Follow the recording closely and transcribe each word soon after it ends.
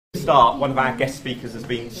start, one of our guest speakers has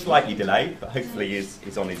been slightly delayed, but hopefully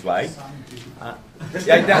is on his way.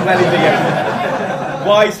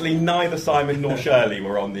 Wisely, neither Simon nor Shirley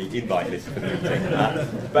were on the invite list for the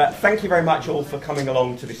meeting. But thank you very much all for coming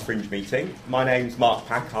along to this Fringe meeting. My name's Mark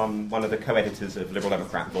Pack, I'm one of the co-editors of Liberal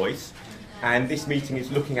Democrat Voice, and this meeting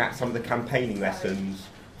is looking at some of the campaigning lessons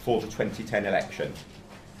for the 2010 election.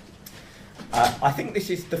 I think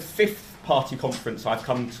this is the fifth party conference I've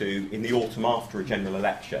come to in the autumn after a general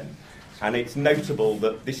election, and it's notable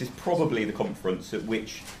that this is probably the conference at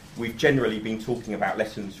which we've generally been talking about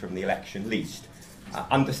lessons from the election least.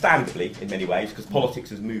 Understandably, in many ways, because politics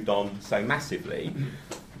has moved on so massively,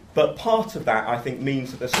 but part of that, I think,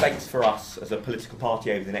 means that the stakes for us as a political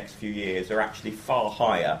party over the next few years are actually far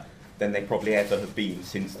higher than they probably ever have been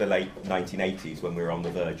since the late 1980s, when we were on the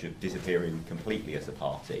verge of disappearing completely as a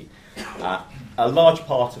party. A large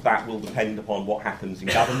part of that will depend upon what happens in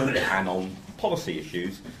government and on policy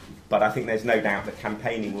issues, but I think there's no doubt that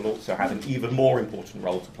campaigning will also have an even more important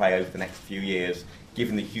role to play over the next few years,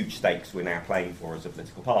 given the huge stakes we're now playing for as a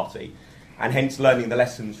political party. And hence learning the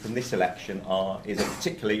lessons from this election is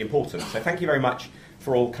particularly important. So thank you very much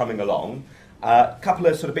for all coming along. A couple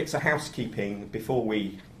of sort of bits of housekeeping before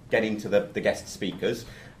we get into the guest speakers.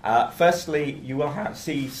 Firstly, you will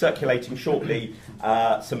see circulating shortly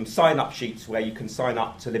some sign-up sheets where you can sign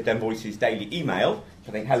up to Lib Dem Voice's daily email.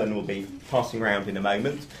 I think Helen will be passing around in a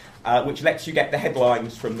moment, which lets you get the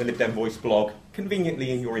headlines from the Lib Dem Voice blog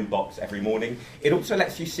conveniently in your inbox every morning. It also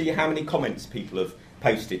lets you see how many comments people have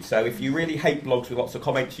posted. So if you really hate blogs with lots of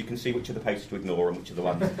comments, you can see which of the posts to ignore and which of the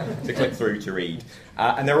ones to click through to read.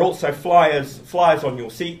 And there are also flyers on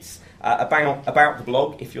your seats about the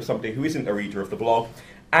blog, if you're somebody who isn't a reader of the blog.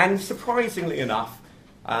 And surprisingly enough,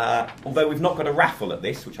 although we've not got a raffle at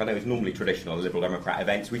this, which I know is normally traditional at Liberal Democrat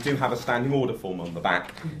events, we do have a standing order form on the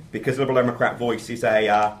back, because Liberal Democrat Voice is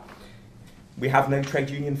we have no trade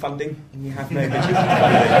union funding, and we have no business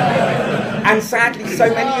funding. And sadly,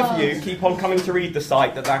 so many of you keep on coming to read the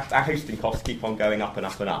site that our hosting costs keep on going up and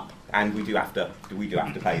up and up, and we do have to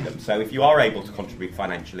pay them. So if you are able to contribute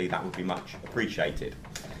financially, that would be much appreciated.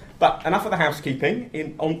 But enough of the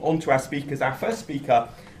housekeeping, on to our speakers. Our first speaker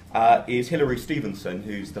is Hilary Stephenson,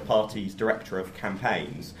 who's the party's Director of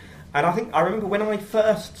Campaigns. And I remember when I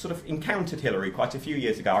first sort of encountered Hilary quite a few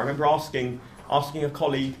years ago, I remember asking a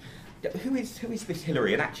colleague, who is this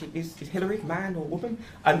Hilary? And actually, is Hilary man or woman?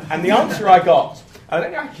 And the answer I got,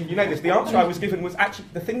 actually, you know this, the answer I was given was actually,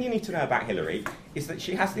 the thing you need to know about Hilary is that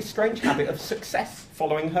she has this strange habit of success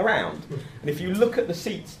following her round. And if you look at the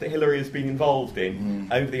seats that Hilary has been involved in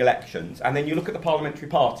over the elections, and then you look at the parliamentary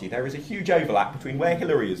party, there is a huge overlap between where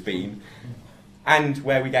Hilary has been and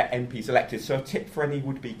where we get MPs elected. So a tip for any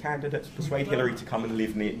would-be candidates, persuade Hilary to come and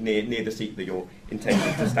live near the seat that you're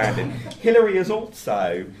intending to stand in. Hilary is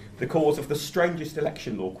also the cause of the strangest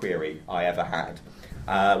election law query I ever had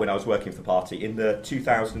when I was working for the party in the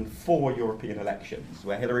 2004 European elections,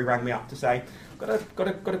 where Hilary rang me up to say, got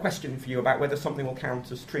a question for you about whether something will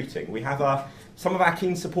count as treating. We have some of our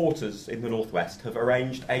keen supporters in the Northwest have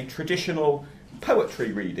arranged a traditional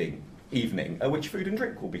poetry reading evening at which food and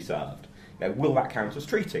drink will be served. Will that count as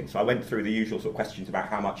treating? So I went through the usual sort of questions about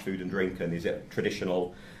how much food and drink, and is it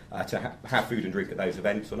traditional to have food and drink at those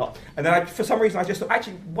events or not. And then for some reason I just thought,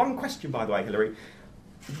 actually, one question, by the way, Hilary,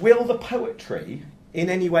 will the poetry in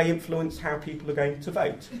any way influence how people are going to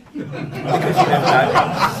vote? Because you never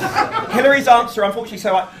know. Hilary's answer, unfortunately,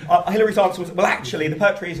 Hilary's answer was, well, actually, the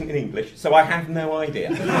poetry isn't in English, so I have no idea.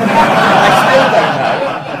 I still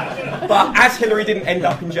don't know. But as Hilary didn't end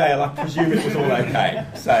up in jail, I presume it was all okay.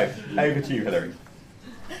 So, over to you, Hilary.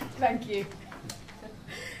 Thank you.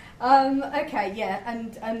 Okay, yeah,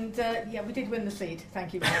 and we did win the seat.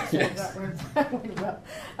 Thank you very much. Yes. That went well.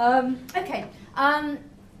 Okay.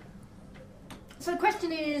 So the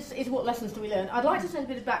question is what lessons do we learn? I'd like to say a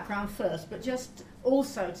bit of background first, but just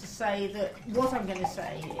also to say that what I'm going to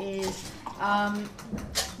say is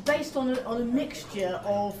based on a mixture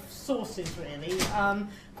of sources, really.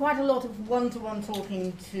 Quite a lot of one-to-one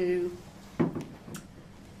talking to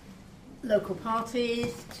local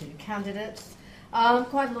parties, to candidates,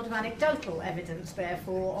 quite a lot of anecdotal evidence,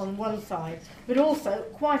 therefore, on one side, but also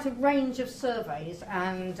quite a range of surveys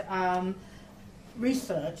and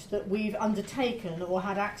research that we've undertaken or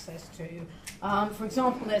had access to. For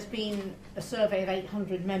example, there's been a survey of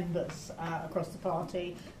 800 members across the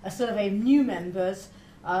party, a survey of new members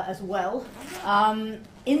as well,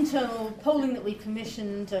 internal polling that we've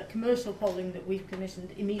commissioned, commercial polling that we've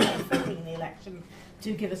commissioned immediately following the election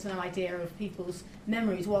to give us an idea of people's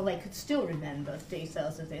memories while they could still remember the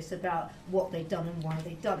details of this, about what they'd done and why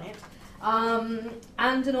they'd done it. and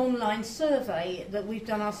an online survey that we've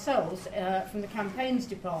done ourselves from the campaigns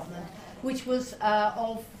department, which was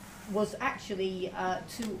actually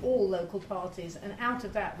to all local parties, and out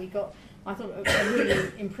of that we got, I thought, a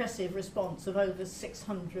really impressive response of over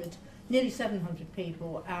 600, nearly 700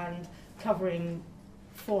 people, and covering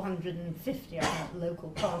 450 local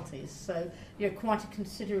parties. So, you know, quite a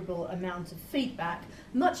considerable amount of feedback,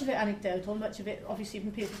 much of it anecdotal, much of it obviously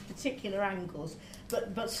from people's particular angles,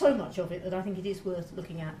 but so much of it that I think it is worth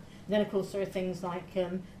looking at. And then, of course, there are things like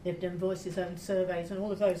they've done voices owned surveys and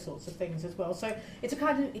all of those sorts of things as well. So it's a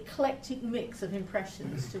kind of eclectic mix of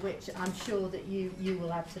impressions to which I'm sure that you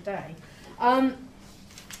will add today.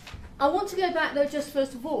 I want to go back, though, just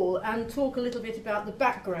first of all, and talk a little bit about the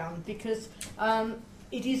background, because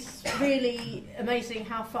it is really amazing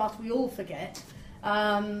how fast we all forget,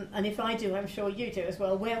 and if I do, I'm sure you do as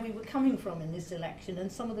well, where we were coming from in this election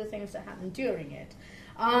and some of the things that happened during it.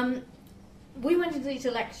 We went into these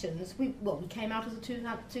elections, we came out of the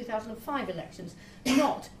 2005 elections,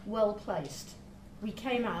 not well placed. We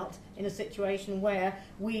came out in a situation where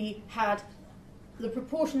we had the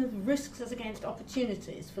proportion of risks as against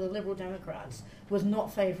opportunities for the Liberal Democrats was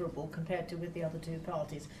not favourable compared to with the other two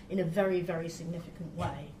parties in a very, very significant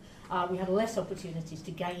way. We had less opportunities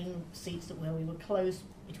to gain seats where we were close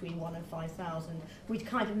between 1 and 5,000. We'd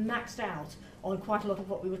kind of maxed out on quite a lot of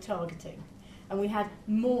what we were targeting. And we had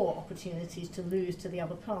more opportunities to lose to the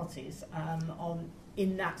other parties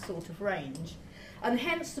in that sort of range. And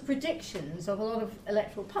hence the predictions of a lot of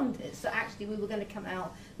electoral pundits that actually we were going to come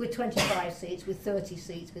out with 25 seats, with 30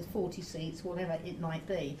 seats, with 40 seats, whatever it might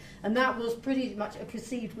be. And that was pretty much a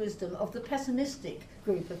perceived wisdom of the pessimistic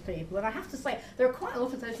group of people. And I have to say, there are quite a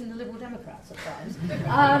lot of those in the Liberal Democrats at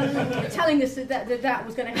times, telling us that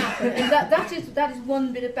was going to happen. And that is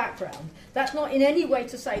one bit of background. That's not in any way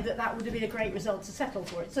to say that would have been a great result to settle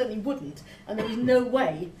for. It certainly wouldn't. And there was no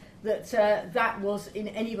way that that was in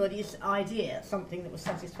anybody's idea something that was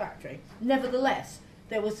satisfactory. Nevertheless,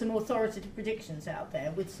 there were some authoritative predictions out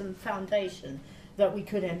there with some foundation that we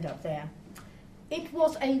could end up there. It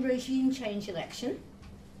was a regime change election,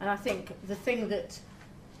 and I think the thing that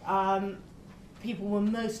people were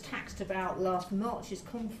most taxed about last March's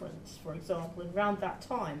conference, for example, and around that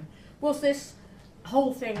time, was this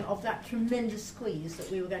whole thing of that tremendous squeeze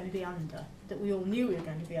that we were going to be under, that we all knew we were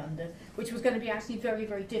going to be under, which was going to be actually very,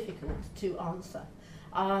 very difficult to answer.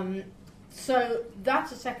 So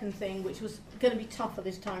that's a second thing which was going to be tougher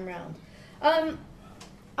this time round. I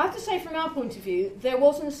have to say, from our point of view, there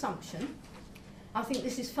was an assumption. I think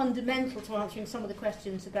this is fundamental to answering some of the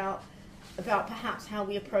questions about perhaps how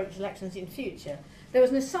we approach elections in future. There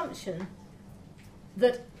was an assumption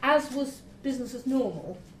that, as was business as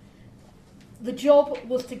normal, the job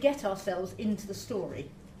was to get ourselves into the story.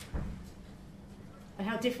 And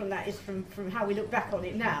how different that is from how we look back on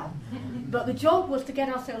it now. But the job was to get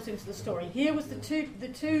ourselves into the story. Here was the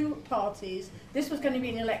two parties. This was going to be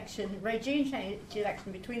an election, regime change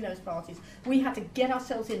election between those parties. We had to get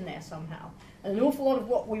ourselves in there somehow. And an awful lot of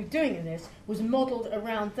what we were doing in this was modelled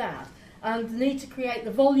around that. And the need to create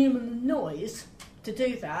the volume and the noise to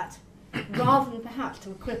do that, rather than perhaps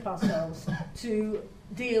to equip ourselves to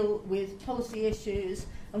deal with policy issues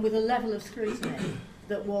and with a level of scrutiny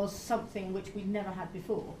that was something which we'd never had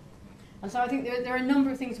before. And so I think there are a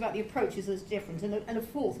number of things about the approaches that's different. And a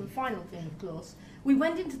fourth and final thing, of course, we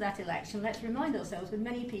went into that election, let's remind ourselves, with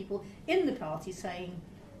many people in the party saying,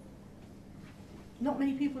 not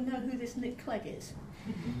many people know who this Nick Clegg is.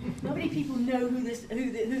 Not many people know who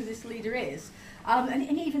this leader is.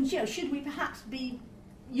 And even, should we perhaps be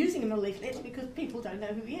using him on leaflets because people don't know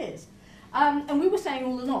who he is? And we were saying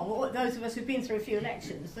all along, those of us who've been through a few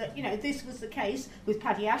elections, that this was the case with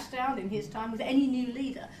Paddy Ashdown in his time, with any new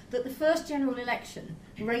leader, that the first general election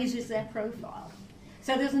raises their profile.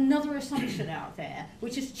 So there's another assumption out there,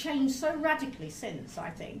 which has changed so radically since, I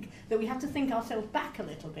think, that we have to think ourselves back a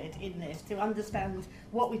little bit in this to understand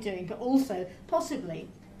what we're doing, but also possibly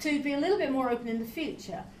to be a little bit more open in the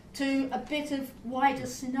future to a bit of wider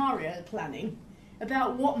scenario planning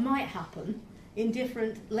about what might happen in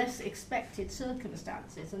different, less expected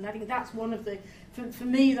circumstances. And I think that's one of the, for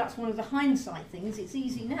me, that's one of the hindsight things. It's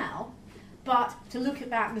easy now, but to look at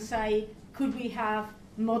that and say, could we have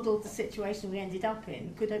modelled the situation we ended up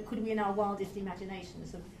in? Could we, in our wildest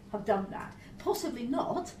imaginations, have done that? Possibly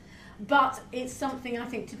not, but it's something I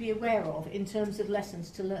think to be aware of in terms of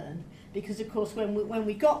lessons to learn. Because, of course, when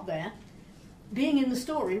we got there, being in the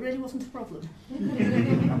story really wasn't a problem.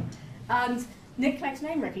 And Nick Clegg's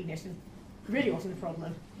name recognition really wasn't a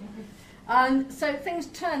problem. And so things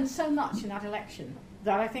turned so much in that election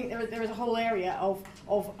that I think there is a whole area of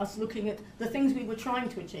us looking at the things we were trying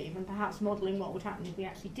to achieve and perhaps modelling what would happen if we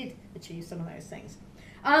actually did achieve some of those things.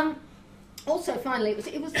 Also, finally,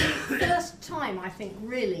 it was the first time, I think,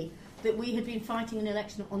 really, that we had been fighting an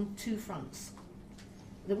election on two fronts.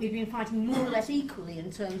 That we've been fighting more or less equally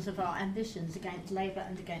in terms of our ambitions against Labour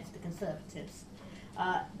and against the Conservatives.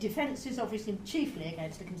 Defences, obviously, chiefly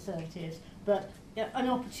against the Conservatives, but an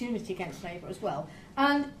opportunity against Labour as well.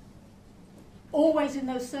 And always in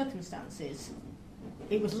those circumstances,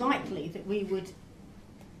 it was likely that we would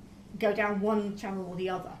go down one channel or the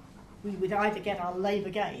other. We would either get our Labour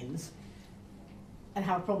gains and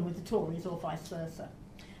have a problem with the Tories, or vice versa.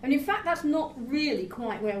 And in fact, that's not really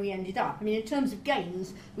quite where we ended up. I mean, in terms of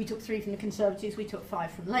gains, we took 3 from the Conservatives, we took 5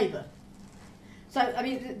 from Labour. So, I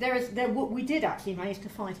mean, we did actually manage to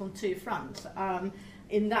fight on two fronts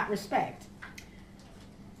in that respect.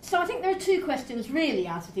 So I think there are two questions really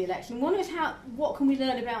out of the election. One is what can we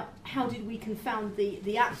learn about how did we confound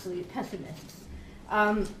the absolute pessimists?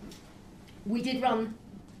 We did run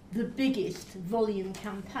the biggest volume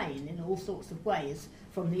campaign in all sorts of ways,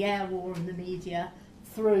 from the air war and the media,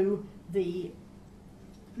 through the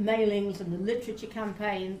mailings and the literature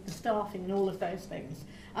campaign, the staffing and all of those things.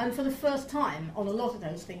 And for the first time on a lot of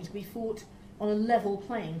those things, we fought on a level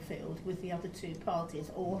playing field with the other two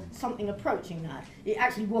parties, or something approaching that. It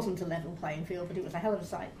actually wasn't a level playing field, but it was a hell of a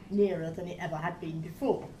sight nearer than it ever had been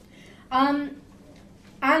before. And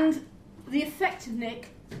the effectiveness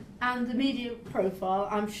and the media profile,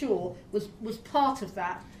 I'm sure, was part of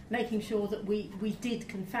that, making sure that we did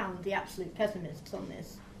confound the absolute pessimists on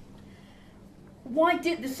this.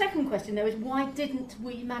 The second question, though, is why didn't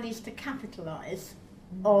we manage to capitalise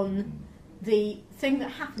on the thing that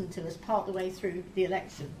happened to us part the way through the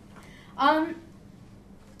election?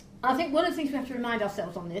 I think one of the things we have to remind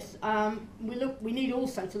ourselves on this, we need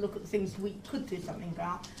also to look at the things we could do something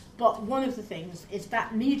about, but one of the things is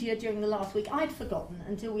that media during the last week, I'd forgotten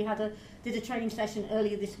until we did a training session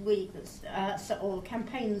earlier this week, or a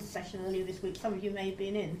campaign session earlier this week, some of you may have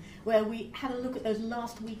been in, where we had a look at those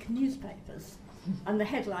last week newspapers and the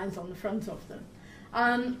headlines on the front of them.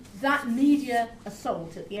 That media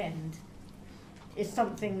assault at the end is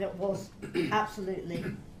something that was absolutely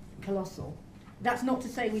colossal. That's not to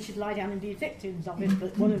say we should lie down and be victims of it,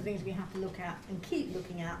 but one of the things we have to look at and keep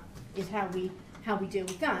looking at is how we deal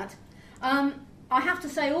with that. I have to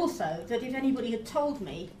say also that if anybody had told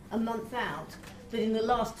me a month out that in the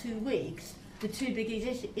last 2 weeks the two big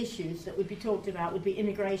issues that would be talked about would be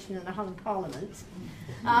immigration and a hung parliament,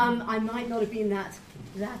 I might not have been that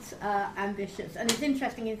ambitious. And it's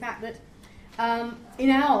interesting, in fact, that in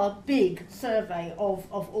our big survey of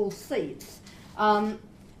all seats,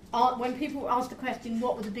 when people asked the question,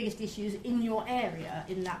 what were the biggest issues in your area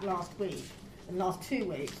in that last week, in the last 2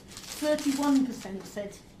 weeks, 31%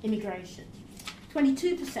 said immigration,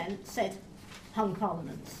 22% said hung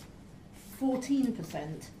parliaments,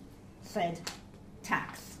 14% said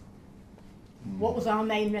tax. What was our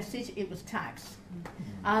main message? It was tax.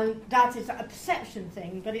 And that is a perception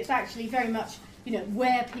thing, but it's actually very much,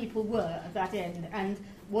 where people were at that end. And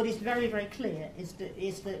what is very, very clear is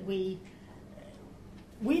that we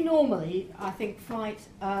normally, I think, fight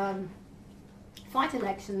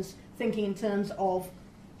elections thinking in terms of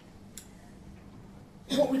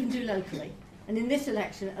what we can do locally. And in this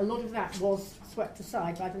election, a lot of that was swept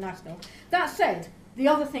aside by the national. That said, there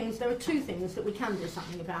are 2 things that we can do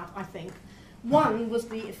something about, I think. One was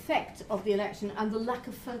the effect of the election and the lack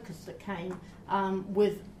of focus that came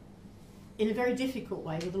in a very difficult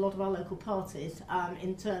way with a lot of our local parties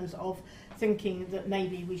in terms of thinking that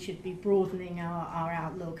maybe we should be broadening our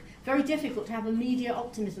outlook. Very difficult to have a media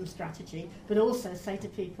optimism strategy, but also say to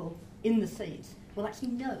people in the seats, well, actually,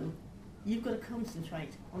 no, you've got to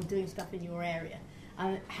concentrate on doing stuff in your area.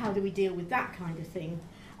 And how do we deal with that kind of thing?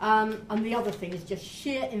 And the other thing is just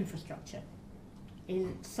sheer infrastructure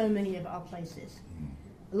in so many of our places.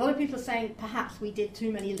 A lot of people are saying perhaps we did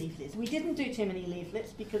too many leaflets. We didn't do too many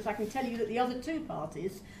leaflets because I can tell you that the other two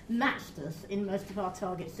parties matched us in most of our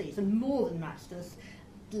target seats, and more than matched us,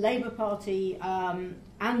 the Labour Party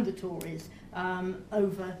and the Tories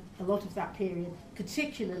over a lot of that period.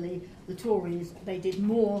 Particularly the Tories, they did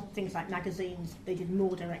more things like magazines, they did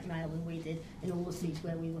more direct mail than we did in all the seats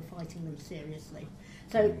where we were fighting them seriously.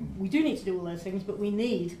 So we do need to do all those things, but we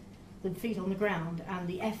need the feet on the ground and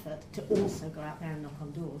the effort to also go out there and knock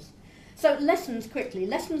on doors. So lessons quickly,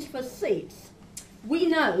 lessons for seats. We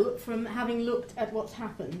know from having looked at what's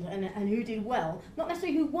happened and who did well, not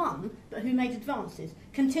necessarily who won, but who made advances.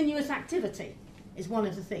 Continuous activity is one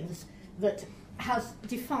of the things that has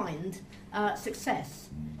defined success.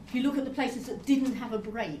 If you look at the places that didn't have a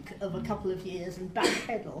break of a couple of years and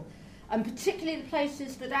backpedal, and particularly the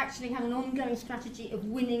places that actually have an ongoing strategy of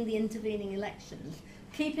winning the intervening elections,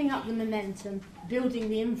 keeping up the momentum, building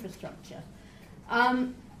the infrastructure,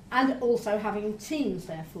 and also having teams,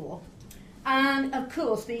 therefore. And, of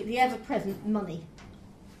course, the ever-present money,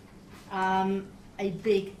 a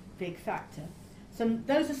big, big factor. So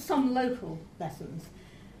those are some local lessons.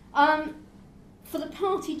 For the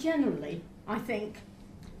party generally, I think,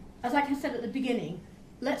 as I said at the beginning,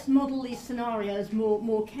 let's model these scenarios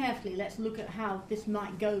more carefully. Let's look at how this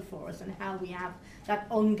might go for us and how we have that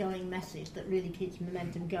ongoing message that really keeps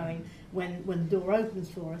momentum going when the door opens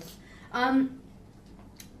for us.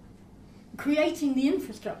 Creating the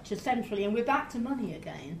infrastructure centrally, and we're back to money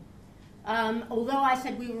again. Although I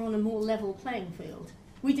said we were on a more level playing field,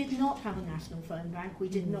 we did not have a national phone bank, we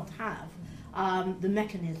did not have the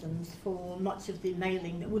mechanisms for much of the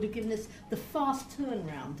mailing that would have given us the fast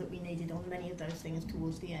turnaround that we needed on many of those things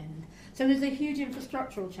towards the end. So there's a huge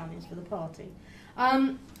infrastructural challenge for the party.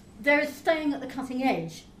 There is staying at the cutting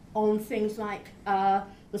edge on things like the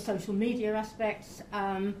social media aspects,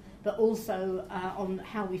 but also on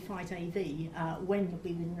how we fight AV when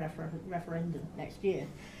we win referendum next year.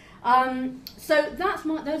 So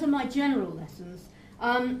those are my general lessons.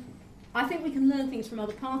 I think we can learn things from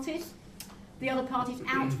other parties. The other parties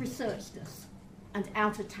out-researched us and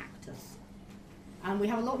out-attacked us. And we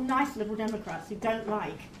have a lot of nice Liberal Democrats who don't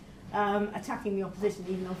like attacking the opposition,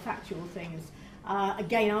 even on factual things.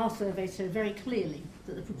 Again, our surveys show very clearly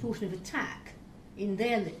that the proportion of attack in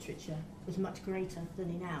their literature was much greater than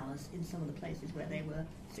in ours in some of the places where they were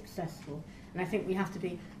successful. And I think we have to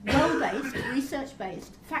be well-based,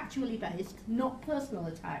 research-based, factually based, not personal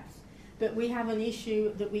attacks, but we have an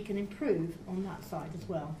issue that we can improve on that side as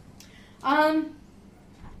well.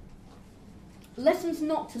 Lessons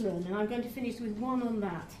not to learn, and I'm going to finish with one on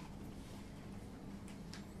that.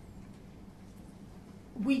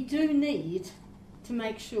 We do need to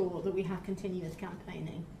make sure that we have continuous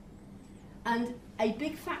campaigning. And a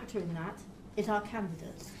big factor in that is our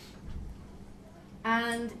candidates.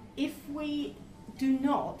 And if we do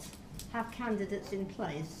not have candidates in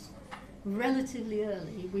place relatively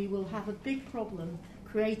early, we will have a big problem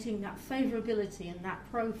creating that favourability and that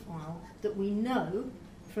profile that we know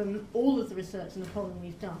from all of the research and the polling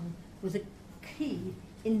we've done was a key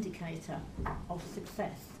indicator of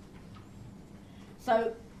success.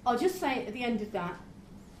 So I'll just say at the end of that,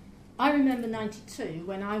 I remember 92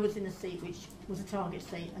 when I was in a seat which was a target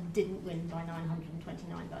seat and didn't win by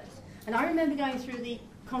 929 votes. And I remember going through the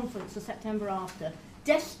conference the September after,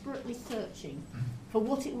 desperately searching for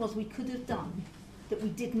what it was we could have done that we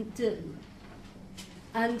didn't do.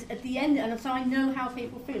 And at the end, and so I know how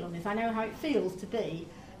people feel on this, I know how it feels to be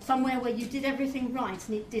somewhere where you did everything right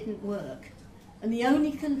and it didn't work. And the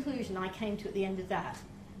only conclusion I came to at the end of that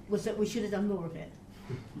was that we should have done more of it.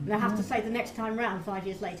 And I have to say, the next time round, 5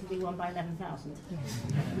 years later, we won by 11,000.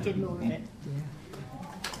 We did more of it.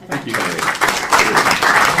 Thank you, Hilary.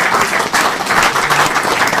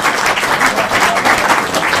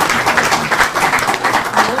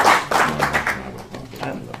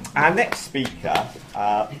 Our next speaker,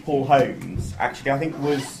 Paul Holmes, actually I think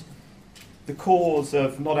was the cause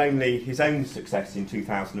of not only his own success in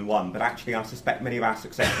 2001, but actually I suspect many of our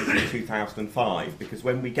successes in 2005, because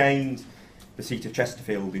when we gained the seat of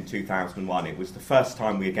Chesterfield in 2001, it was the first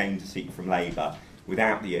time we had gained a seat from Labour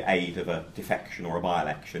without the aid of a defection or a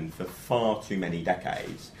by-election for far too many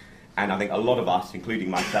decades. And I think a lot of us, including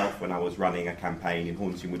myself when I was running a campaign in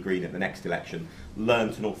Hornsey and Wood Green at the next election,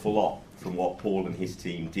 learnt an awful lot from what Paul and his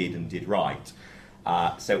team did and did right.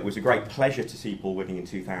 So it was a great pleasure to see Paul winning in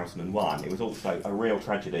 2001. It was also a real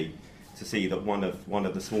tragedy to see that one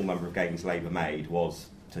of the small number of gains Labour made was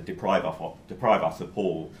to deprive us of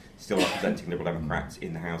Paul still representing Liberal Democrats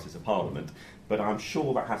in the Houses of Parliament. But I'm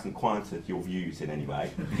sure that hasn't quieted your views in any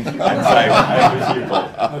way. And so, over to you, Paul.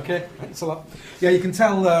 Okay, thanks a lot. Yeah, you can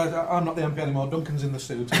tell I'm not the MP anymore. Duncan's in the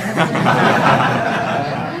suit. There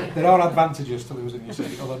are advantages to losing your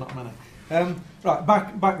seat, although not many. Right,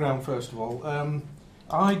 background first of all.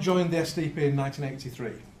 I joined the SDP in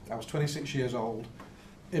 1983. I was 26 years old.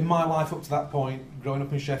 In my life up to that point, growing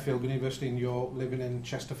up in Sheffield, University in York, living in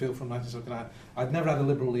Chesterfield from 1979, I'd never had a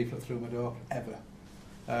Liberal leaflet through my door, ever.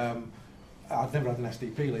 I'd never had an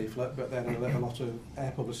SDP leaflet, but then a lot of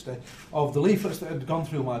air publicity. Of the leaflets that had gone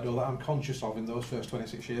through my door that I'm conscious of in those first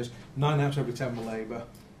 26 years, 9 out of every 10 were Labour.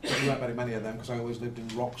 But there weren't very many of them because I always lived in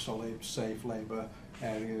rock-solid, safe Labour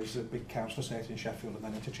areas, a big council estate in Sheffield and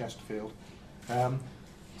then into Chesterfield.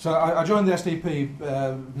 So I joined the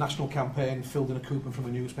SDP national campaign, filled in a coupon from a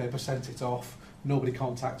newspaper, sent it off. Nobody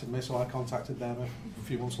contacted me, so I contacted them a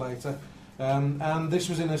few months later. And this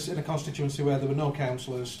was in a constituency where there were no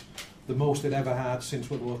councillors. The most they'd ever had since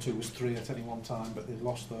World War II was 3 at any one time, but they'd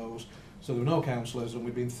lost those. So there were no councillors, and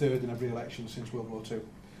we'd been third in every election since World War II.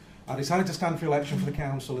 I decided to stand for election for the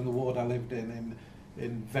council in the ward I lived in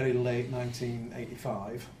very late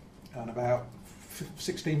 1985, and about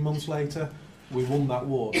 16 months later, we won that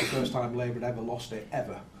ward, the first time Labour had ever lost it,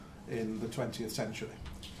 ever, in the 20th century.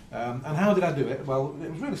 And how did I do it? Well, it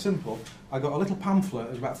was really simple. I got a little pamphlet,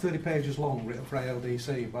 it was about 30 pages long, written for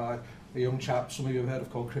ALDC by a young chap some of you have heard of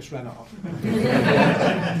called Chris Renard,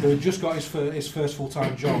 who had just got his first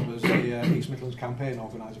full-time job as the East Midlands campaign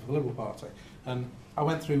organiser for the Liberal Party. And I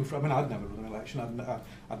went through, I'd never run an election,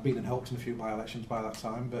 I'd been and helped in a few by-elections by that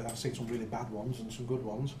time, but I've seen some really bad ones and some good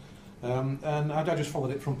ones. And I just followed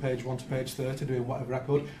it from page 1 to page 30, doing whatever I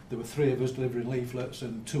could. There were 3 of us delivering leaflets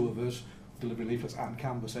and 2 of us delivering leaflets and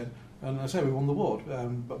canvassing. And I say we won the ward,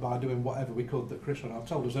 but by doing whatever we could that Chris and I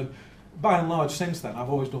told us. And by and large, since then, I've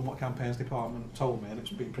always done what campaigns department told me, and it's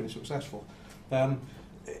been pretty successful.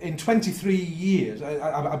 In 23 years,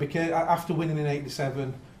 I became, after winning in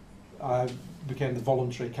 '87, I became the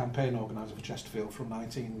voluntary campaign organiser for Chesterfield from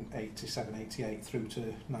 1987-88 through to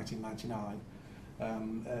 1999.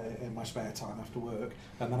 In my spare time after work,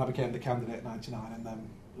 and then I became the candidate in '99 and then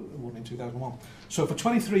won in 2001. So for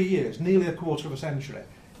 23 years, nearly a quarter of a century,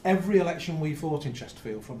 every election we fought in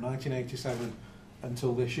Chesterfield from 1987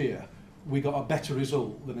 until this year, we got a better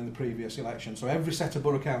result than in the previous election. So every set of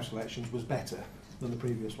borough council elections was better than the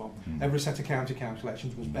previous one. Every set of county council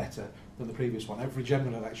elections was better than the previous one. Every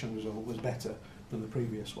general election result was better than the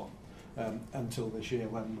previous one, until this year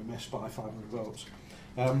when we missed by 500 votes.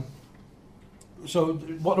 So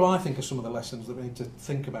what do I think are some of the lessons that we need to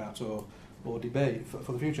think about or debate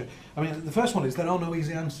for the future? I mean, the first one is there are no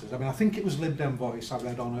easy answers. I mean, I think it was Lib Dem Voice I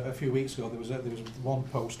read on a few weeks ago. There was one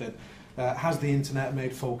posted, has the internet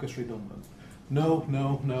made focus redundant? No.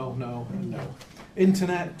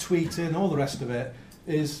 Internet, tweeting, all the rest of it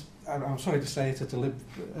is, I'm sorry to say it at a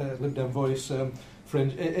Lib Dem Voice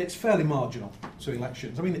fringe, it's fairly marginal to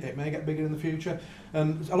elections. I mean, it may get bigger in the future.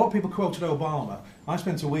 And a lot of people quoted Obama. I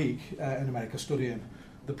spent a week in America studying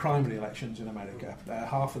the primary elections in America,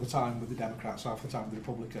 half of the time with the Democrats, half of the time with the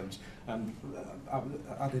Republicans. And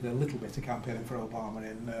I did a little bit of campaigning for Obama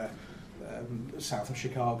in south of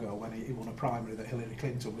Chicago when he won a primary that Hilary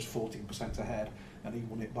Clinton was 14% ahead, and he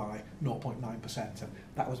won it by 0.9%, and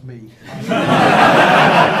that was me.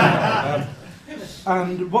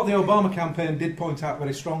 And what the Obama campaign did point out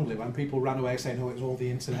very strongly when people ran away saying, oh, it was all the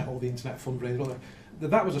internet fundraising,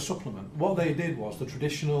 that was a supplement. What they did was the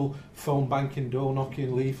traditional phone banking, door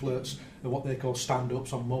knocking, leaflets, and what they call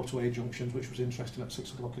stand-ups on motorway junctions, which was interesting at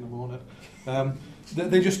 6 o'clock in the morning.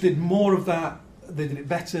 They just did more of that. They did it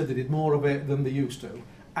better, they did more of it than they used to,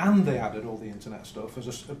 and they added all the internet stuff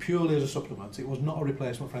purely as a supplement. It was not a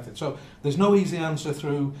replacement for anything. So there's no easy answer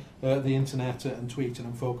through the internet and tweeting,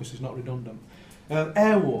 and focus is not redundant.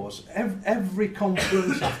 Air wars. Every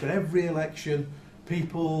conference, after every election,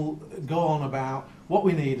 people go on about what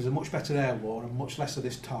we need is a much better air war and much less of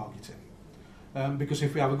this targeting. Because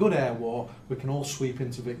if we have a good air war, we can all sweep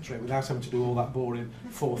into victory without having to do all that boring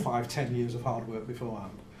 4, 5, 10 years of hard work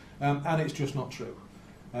beforehand. And it's just not true.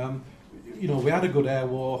 We had a good air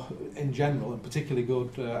war in general, and particularly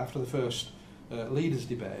good after the first leaders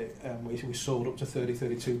debate. We soared up to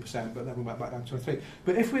 30-32%, but then we went back down to 23%.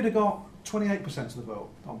 But if we'd have got 28% of the vote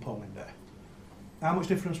on polling day, how much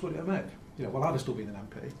difference would it have made? Well, I'd have still been an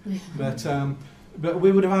MP, but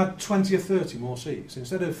we would have had 20 or 30 more seats.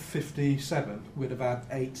 Instead of 57, we'd have had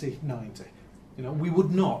 80, 90. We would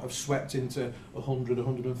not have swept into 100,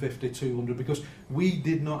 150, 200 because we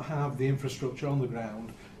did not have the infrastructure on the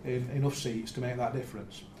ground in enough seats to make that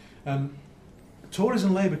difference. Tories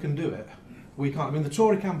and Labour can do it. We can't. I mean, the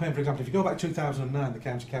Tory campaign, for example, if you go back to 2009, the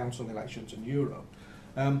county council elections in Europe,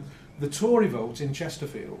 the Tory vote in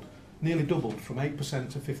Chesterfield nearly doubled from 8%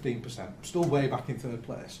 to 15%, still way back in third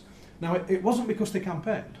place. Now, it wasn't because they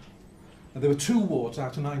campaigned. There were 2 wards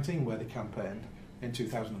out of 19 where they campaigned in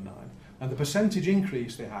 2009. And the percentage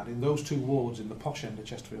increase they had in those 2 wards in the posh end of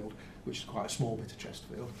Chesterfield, which is quite a small bit of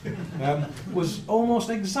Chesterfield, was almost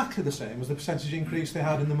exactly the same as the percentage increase they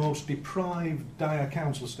had in the most deprived, dire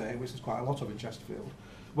council estate, which is quite a lot of in Chesterfield,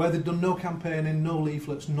 where they'd done no campaigning, no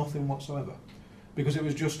leaflets, nothing whatsoever, because it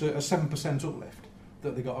was just a 7% uplift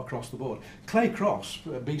that they got across the board. Clay Cross,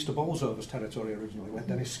 Beast of Bolsover's territory originally, where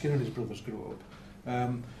Dennis Skinner and his brothers grew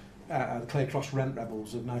up, the Claycross rent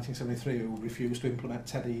rebels of 1973 who refused to implement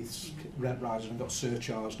Ted Heath's rent rises and got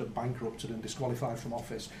surcharged and bankrupted and disqualified from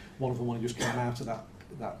office. One of them only just came out of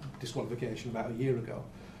that disqualification about a year ago.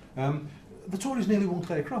 The Tories nearly won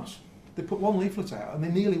Claycross. They put one leaflet out and they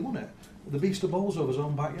nearly won it. The Beast of Bolsover's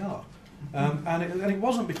own backyard. And it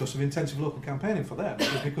wasn't because of intensive local campaigning for them.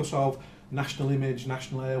 It was because of national image,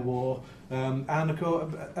 national air war,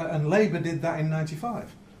 and Labour did that in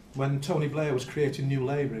 '95. When Tony Blair was creating New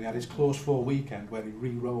Labour, he had his Close 4 weekend where he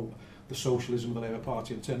rewrote the socialism of the Labour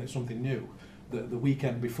Party and turned it something new, the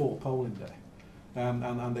weekend before polling day.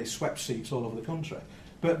 And they swept seats all over the country.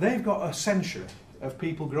 But they've got a century of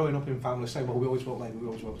people growing up in families saying, well, we always vote Labour, we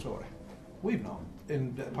always vote Tory. We've not,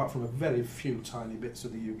 apart from a very few tiny bits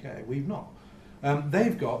of the UK, we've not.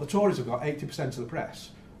 The Tories have got 80% of the press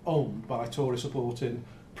owned by Tory-supporting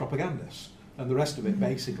propagandists. And the rest of it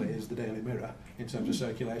basically is the Daily Mirror in terms of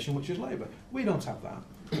circulation, which is Labour. We don't have that.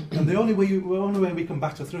 And the only way we can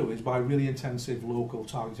batter through is by really intensive local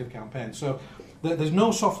targeted campaigns. So there's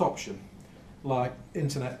no soft option like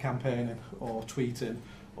internet campaigning or tweeting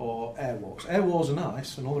or air wars. Air wars are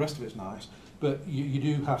nice and all the rest of it's nice, but you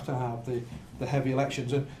do have to have the heavy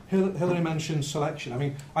elections. And Hilary mentioned selection. I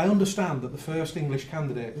mean, I understand that the first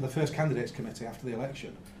candidates committee after the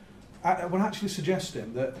election we're actually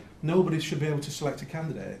suggesting that nobody should be able to select a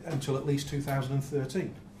candidate until at least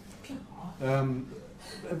 2013.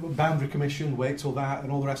 Boundary Commission, wait till that,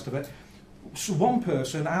 and all the rest of it. So one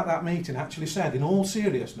person at that meeting actually said, in all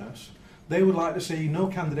seriousness, they would like to see no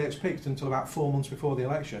candidates picked until about 4 months before the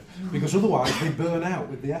election, because otherwise they burn out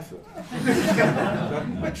with the effort.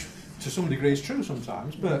 Which, to some degree, is true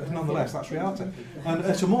sometimes, but nonetheless, that's reality. And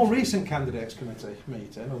at a more recent candidates committee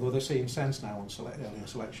meeting, although they're seeing sense now on earlier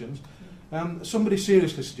selections, somebody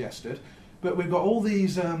seriously suggested, but we've got all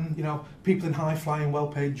these people in high-flying,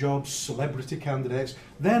 well-paid jobs, celebrity candidates.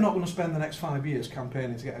 They're not going to spend the next 5 years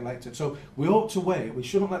campaigning to get elected. So we ought to wait. We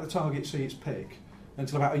shouldn't let the target seats pick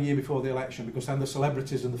until about a year before the election, because then the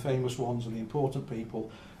celebrities and the famous ones and the important people,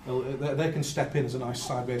 they can step in as a nice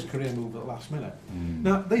sideways career move at the last minute.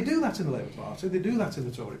 Now, they do that in the Labour Party, they do that in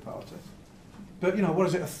the Tory Party. But, what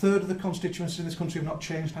is it, a third of the constituencies in this country have not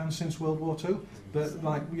changed hands since World War II? But,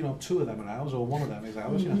 2 of them are ours, or 1 of them is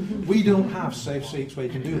ours. We don't have safe seats where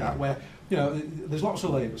you can do that, where, there's lots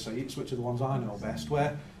of Labour seats, which are the ones I know best,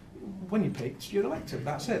 where when you're picked, you're elected,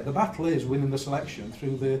 that's it. The battle is winning the selection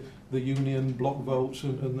through the union block votes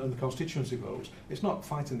and the constituency votes. It's not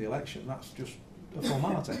fighting the election, that's just a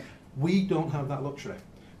formality. We don't have that luxury.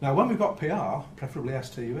 Now, when we've got PR, preferably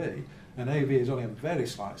STV, and AV is only a very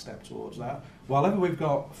slight step towards that, while ever we've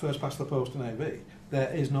got first past the post and AV,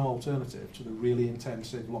 there is no alternative to the really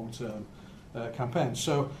intensive long-term campaigns.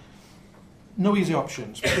 So, no easy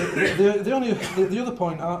options. The other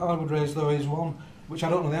point I would raise, though, is one which I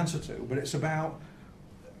don't know the answer to, but it's about,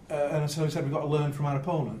 and so we said we've got to learn from our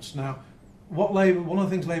opponents. Now, one of the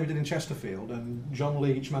things Labour did in Chesterfield, and John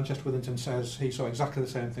Leach, Manchester Withington, says he saw exactly the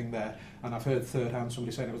same thing there, and I've heard third hand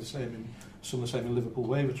somebody saying it was the same in Liverpool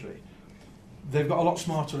Wavertree. They've got a lot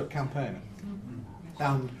smarter at campaigning.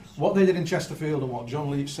 And what they did in Chesterfield and what John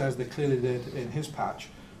Leach says they clearly did in his patch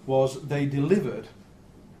was they delivered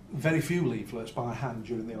very few leaflets by hand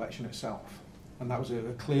during the election itself. And that was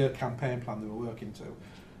a clear campaign plan they were working to.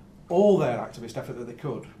 All their activist effort that they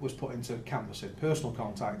could was put into canvassing, personal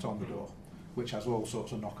contact on the door, which has all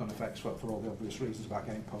sorts of knock-on effects for all the obvious reasons about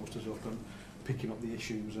getting posters up and picking up the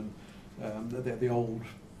issues. And the old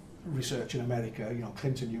research in America,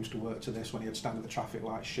 Clinton used to work to this when he would stand at the traffic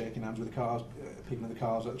lights, shaking hands with the cars, people in the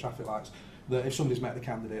cars at the traffic lights, that if somebody's met the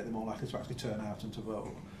candidate, they're more likely to actually turn out and to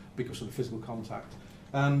vote because of the physical contact.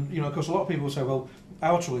 And, of course, a lot of people will say, well,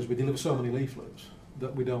 our trouble is we deliver so many leaflets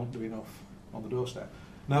that we don't do enough on the doorstep.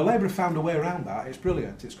 Now, Labour have found a way around that. It's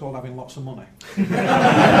brilliant. It's called having lots of money. And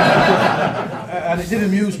it did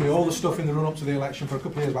amuse me, all the stuff in the run-up to the election for a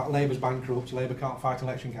couple of years about Labour's bankrupt, Labour can't fight an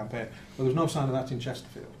election campaign. Well, there was no sign of that in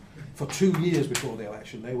Chesterfield. For 2 years before the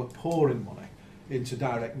election, they were pouring money into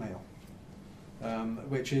direct mail,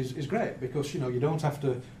 which is great because, you don't have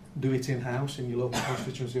to do it in-house in your local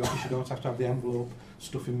constituency office. You don't have to have the envelope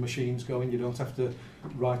stuffing machines going. You don't have to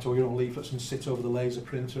write all your own leaflets and sit over the laser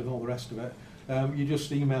printer and all the rest of it. You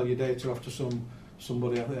just email your data off to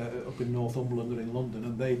somebody up in Northumberland or in London,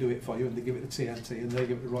 and they do it for you, and they give it to TNT, and they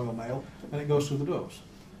give it to Royal Mail, and it goes through the doors.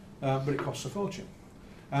 But it costs a fortune.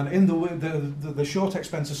 And in the short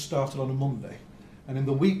expenses started on a Monday, and in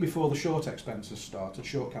the week before the short expenses started,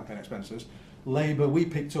 short campaign expenses, Labour, we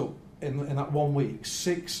picked up in that 1 week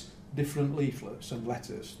 6 different leaflets and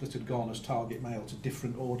letters that had gone as target mail to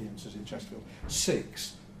different audiences in Chesterfield.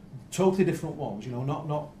 6. totally different ones, you know,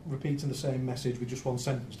 not repeating the same message with just one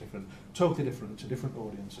sentence different, totally different to different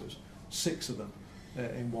audiences, 6 of them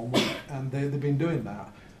in 1 week, and they've been doing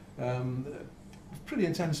that pretty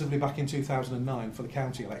intensively back in 2009 for the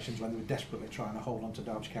county elections, when they were desperately trying to hold on to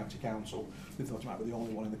Derbyshire County Council. They thought it might be the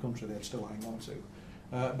only one in the country they'd still hang on to.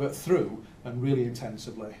 But through, and really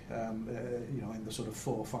intensively, you know, in the sort of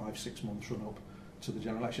 4, 5, 6 months run up to the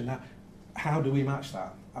general election. Now, how do we match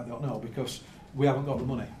that? I don't know, because we haven't got the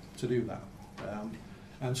money to do that.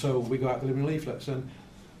 And so we go out delivering leaflets, and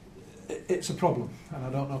it's a problem, and I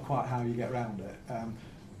don't know quite how you get around it.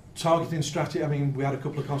 Targeting strategy, I mean, we had a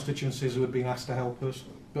couple of constituencies who had been asked to help us,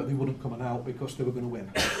 but they wouldn't come and help because they were going to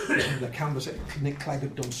win. The canvas, Nick Clegg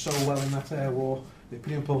had done so well in that air war, the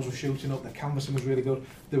opinion polls were shooting up, their canvassing was really good,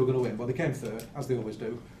 they were going to win. Well, they came third, as they always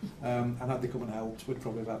do, and had they come and helped, we'd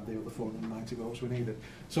probably have had the other 490 votes we needed.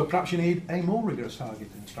 So perhaps you need a more rigorous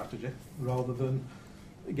targeting strategy, rather than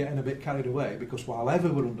getting a bit carried away, because while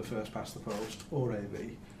ever we're under first past the post, or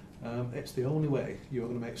AV, it's the only way you're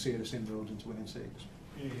going to make serious inroads into winning seats.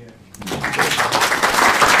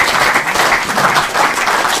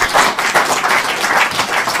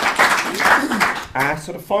 Our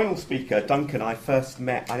sort of final speaker, Duncan, I first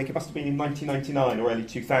met, I think it must have been in 1999 or early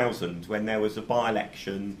 2000, when there was a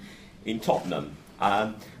by-election in Tottenham,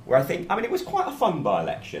 where I think, I mean, it was quite a fun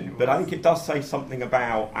by-election, but I think it does say something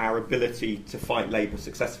about our ability to fight Labour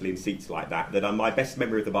successfully in seats like that, that my best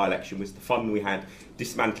memory of the by-election was the fun we had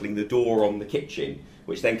dismantling the door on the kitchen,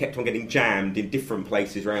 which then kept on getting jammed in different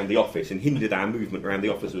places around the office and hindered our movement around the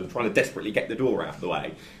office. We were trying to desperately get the door out of the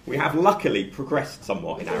way. We have luckily progressed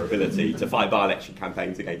somewhat in our ability to fight by-election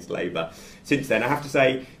campaigns against Labour since then. I have to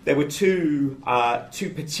say there were two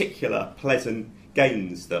particular pleasant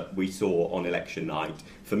gains that we saw on election night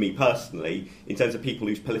for me personally, in terms of people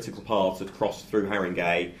whose political paths had crossed through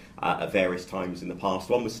Haringey at various times in the past.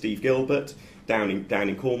 One was Steve Gilbert, down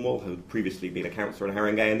in Cornwall, who had previously been a councillor in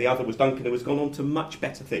Haringey, and the other was Duncan, who has gone on to much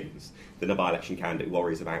better things than a by-election candidate who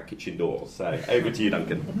worries about kitchen doors. So over to you,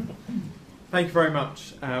 Duncan. Thank you very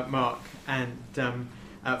much, Mark. And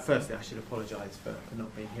firstly, I should apologise for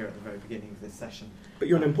not being here at the very beginning of this session. But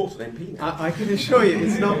you're an important MP now. I can assure you,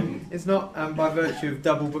 it's not by virtue of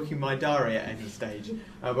double booking my diary at any stage.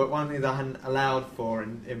 But one thing that I hadn't allowed for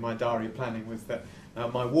in my diary planning was that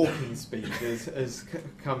my walking speed has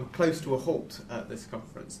come close to a halt at this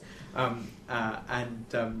conference, and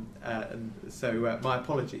so my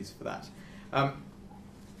apologies for that.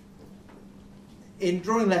 In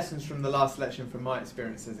drawing lessons from the last election, from my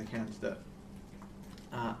experience as a candidate,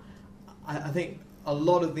 I think a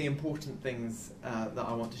lot of the important things that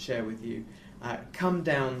I want to share with you come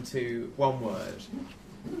down to one word,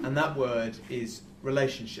 and that word is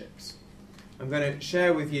relationships. I'm going to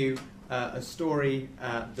share with you a story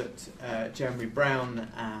that Jeremy Brown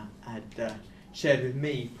had shared with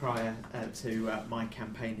me prior to my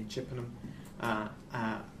campaign in Chippenham.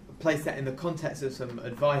 Place that in the context of some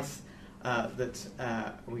advice that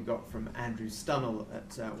we got from Andrew Stunnell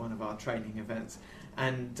at one of our training events,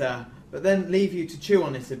 and but then leave you to chew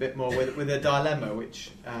on it a bit more with a dilemma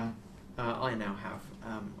which I now have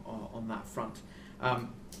on that front, and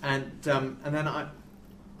then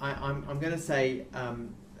I'm going to say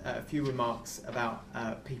a few remarks about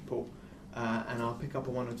people, and I'll pick up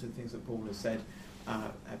on one or two things that Paul has said,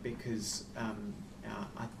 because I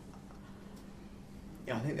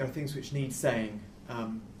think there are things which need saying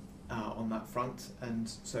on that front, and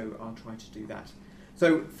so I'll try to do that.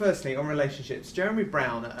 So firstly, on relationships, Jeremy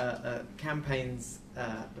Brown, a campaigns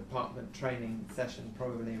department training session,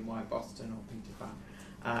 probably in Boston or Peterborough,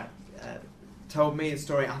 told me a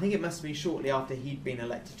story. I think it must have been shortly after he'd been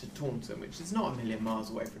elected to Taunton, which is not a million miles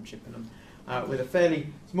away from Chippenham, with a fairly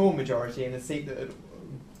small majority in a seat that had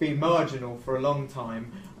been marginal for a long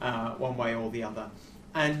time, one way or the other.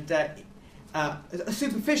 And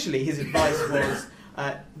superficially, his advice was,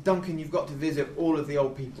 Duncan, you've got to visit all of the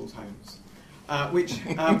old people's homes. Which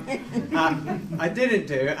I didn't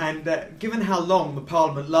do, and given how long the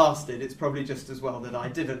Parliament lasted, it's probably just as well that I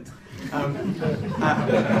didn't.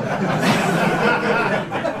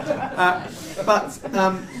 But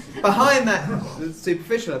behind that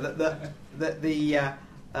superficial, the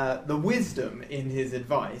wisdom in his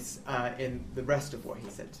advice, in the rest of what he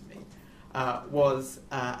said to me, was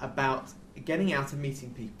about getting out and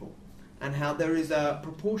meeting people, and how there is a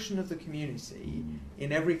proportion of the community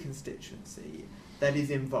in every constituency that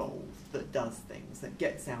is involved, that does things, that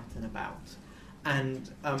gets out and about.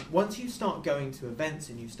 And once you start going to events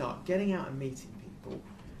and you start getting out and meeting people,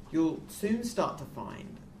 you'll soon start to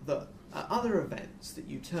find that at other events that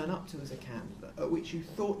you turn up to as a candidate, at which you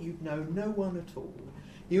thought you'd know no one at all,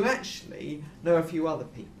 you actually know a few other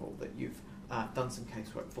people that you've done some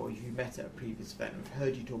casework for, you've met at a previous event, or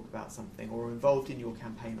heard you talk about something, or are involved in your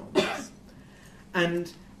campaign on this.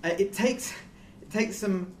 And it takes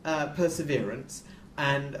some perseverance,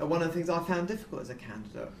 and one of the things I found difficult as a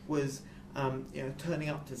candidate was turning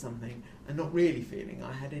up to something and not really feeling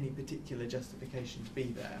I had any particular justification to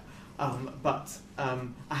be there. But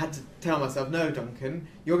I had to tell myself, no, Duncan,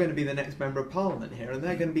 you're going to be the next Member of Parliament here, and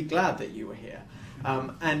they're going to be glad that you were here.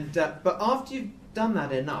 But after you've done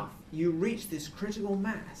that enough, you reach this critical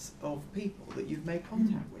mass of people that you've made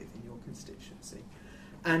contact with in your constituency.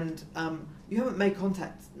 And you haven't made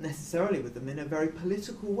contact necessarily with them in a very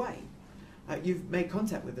political way. You've made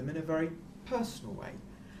contact with them in a very personal way.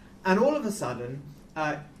 And all of a sudden,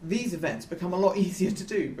 these events become a lot easier to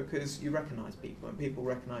do because you recognise people and people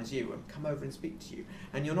recognise you and come over and speak to you.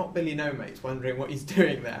 And you're not Billy No-Mates wondering what he's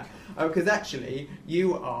doing there. Because actually,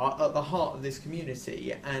 you are at the heart of this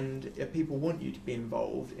community, and people want you to be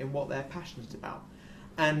involved in what they're passionate about.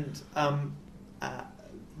 And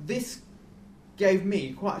this gave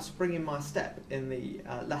me quite a spring in my step in the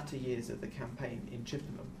latter years of the campaign in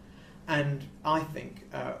Chippenham. And I think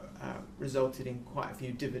resulted in quite a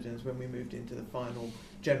few dividends when we moved into the final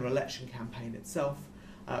general election campaign itself.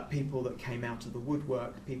 People that came out of the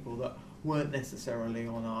woodwork, people that weren't necessarily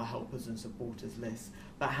on our helpers and supporters list,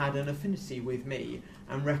 but had an affinity with me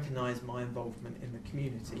and recognised my involvement in the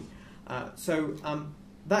community. So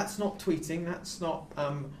that's not tweeting, that's not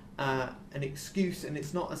an excuse, and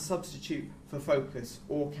it's not a substitute for focus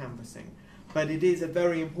or canvassing. But it is a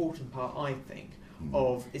very important part, I think,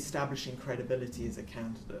 of establishing credibility as a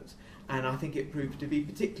candidate, and I think it proved to be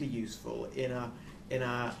particularly useful in a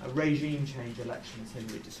regime change election, as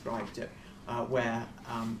Hilary described it, where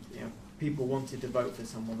people wanted to vote for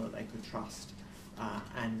someone that they could trust,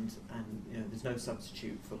 and there's no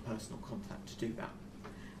substitute for personal contact to do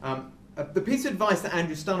that. The piece of advice that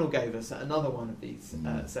Andrew Stunnell gave us at another one of these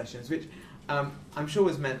sessions, which I'm sure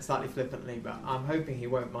was meant slightly flippantly, but I'm hoping he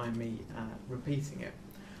won't mind me repeating it,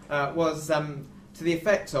 was to the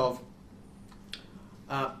effect of,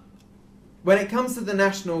 when it comes to the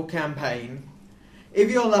national campaign,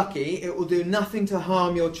 if you're lucky, it will do nothing to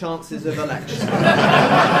harm your chances of election.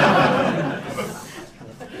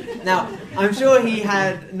 Now, I'm sure he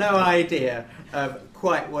had no idea of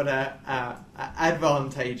quite what a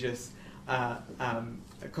advantageous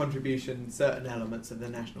contribution certain elements of the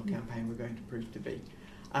national campaign were going to prove to be.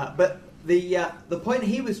 But the point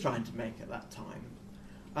he was trying to make at that time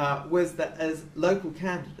was that as local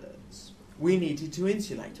candidates, we needed to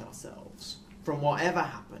insulate ourselves from whatever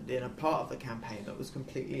happened in a part of the campaign that was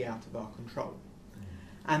completely out of our control.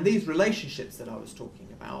 And these relationships that I was talking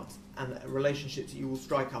about, and the relationships that you will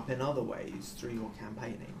strike up in other ways through your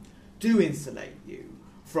campaigning, do insulate you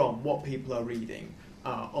from what people are reading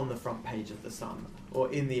on the front page of The Sun or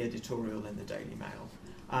in the editorial in the Daily Mail.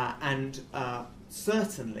 And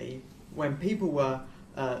certainly, when people were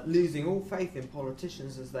losing all faith in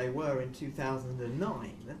politicians as they were in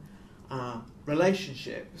 2009,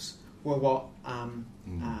 relationships were what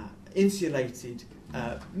insulated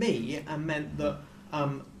me and meant that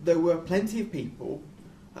there were plenty of people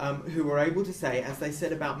who were able to say, as they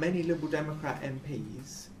said about many Liberal Democrat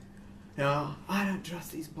MPs, I don't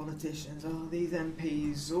trust these politicians, these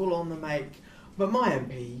MPs, all on the make, but my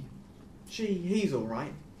MP, he's all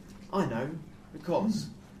right, I know, because.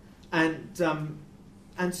 And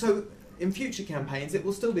so in future campaigns it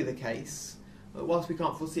will still be the case, but whilst we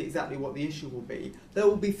can't foresee exactly what the issue will be, there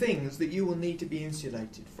will be things that you will need to be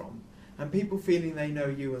insulated from. And people feeling they know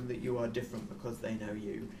you and that you are different because they know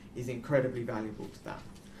you is incredibly valuable to that.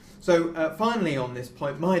 So finally on this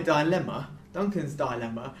point, my dilemma, Duncan's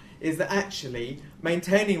dilemma, is that actually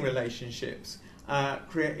maintaining relationships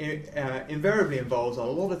invariably involves a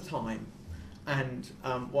lot of time. And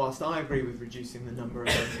whilst I agree with reducing the number of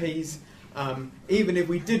MPs, even if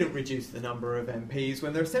we didn't reduce the number of MPs,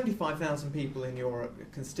 when there are 75,000 people in your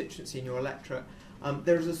constituency, in your electorate,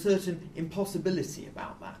 there is a certain impossibility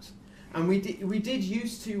about that. And we did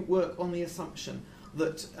used to work on the assumption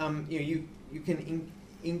that you can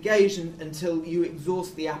engage until you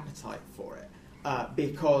exhaust the appetite for it,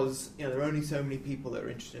 because there are only so many people that are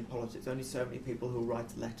interested in politics, only so many people who will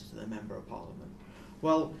write a letter to their Member of Parliament.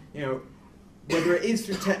 Well, whether it is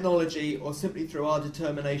through technology or simply through our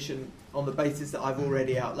determination on the basis that I've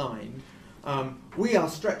already outlined, we are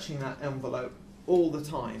stretching that envelope all the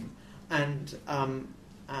time, and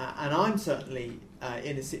I'm certainly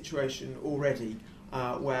in a situation already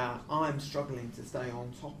where I'm struggling to stay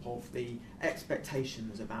on top of the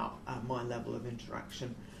expectations about my level of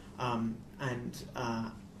interaction, and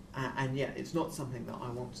yet it's not something that I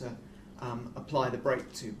want to apply the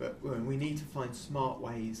brake to, but we need to find smart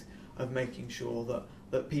ways of making sure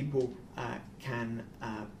that people can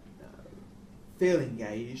feel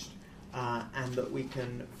engaged, and that we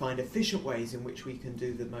can find efficient ways in which we can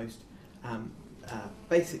do the most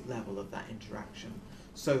basic level of that interaction,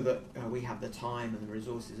 so that we have the time and the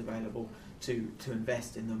resources available to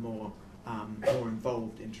invest in the more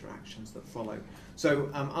involved interactions that follow. So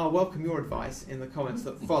I'll welcome your advice in the comments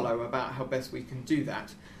that follow about how best we can do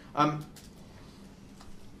that.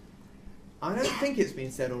 I don't think it's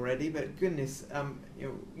been said already, but goodness,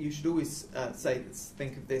 you should always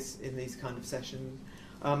think of this in these kind of sessions.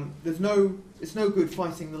 It's no good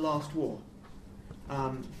fighting the last war,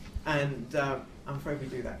 and I'm afraid we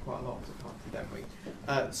do that quite a lot as a party, don't we?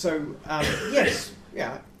 Yes,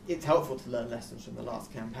 yeah, it's helpful to learn lessons from the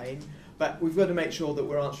last campaign, but we've got to make sure that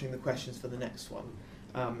we're answering the questions for the next one.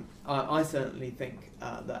 I certainly think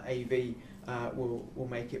that AV will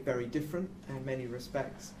make it very different in many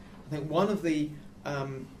respects. I think one of the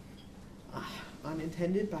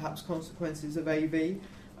unintended, perhaps, consequences of AV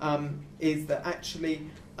is that actually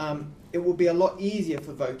it will be a lot easier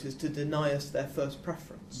for voters to deny us their first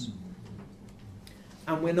preference.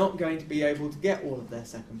 And we're not going to be able to get all of their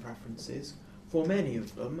second preferences. For many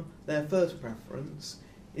of them, their first preference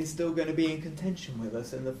is still going to be in contention with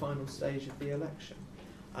us in the final stage of the election.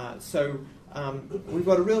 So we've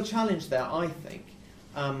got a real challenge there, I think.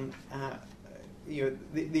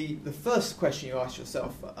 The first question you ask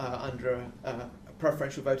yourself under a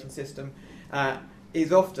preferential voting system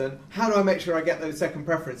is often, how do I make sure I get those second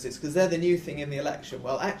preferences? Because they're the new thing in the election.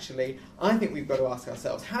 Well, actually, I think we've got to ask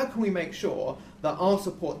ourselves, how can we make sure that our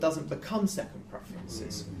support doesn't become second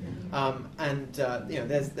preferences?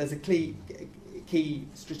 There's a key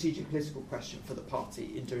strategic political question for the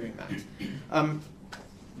party in doing that.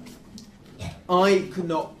 I could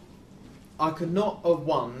not have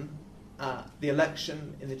won the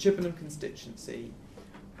election in the Chippenham constituency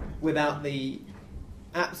without the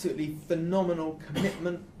absolutely phenomenal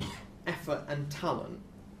commitment, effort and talent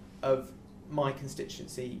of my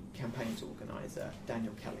constituency campaigns organiser,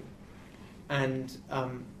 Daniel Kelly. And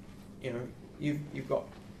you've got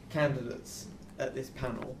candidates at this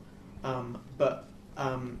panel, but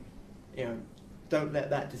don't let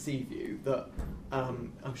that deceive you, that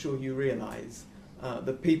I'm sure you realise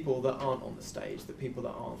the people that aren't on the stage, the people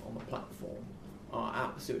that aren't on the platform, are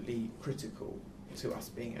absolutely critical to us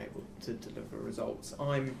being able to deliver results.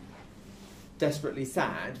 I'm desperately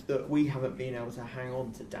sad that we haven't been able to hang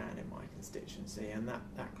on to Dan in my constituency, and that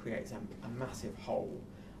creates a massive hole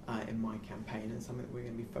in my campaign, and something that we're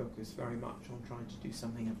going to be focused very much on trying to do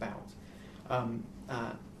something about.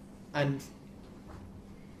 And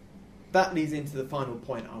that leads into the final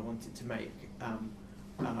point I wanted to make,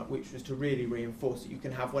 which was to really reinforce that you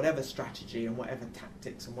can have whatever strategy and whatever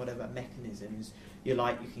tactics and whatever mechanisms you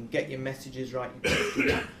like. You can get your messages right, you can do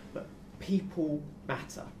that, but people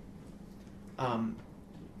matter. And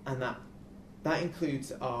that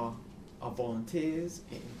includes our volunteers,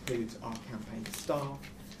 it includes our campaign staff,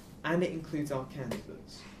 and it includes our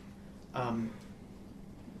candidates.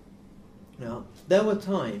 Now, there were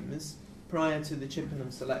times prior to the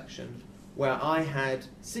Chippenham selection where I had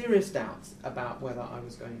serious doubts about whether I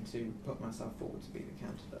was going to put myself forward to be the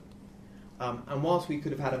candidate. And whilst we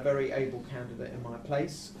could have had a very able candidate in my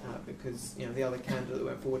place, because the other candidate that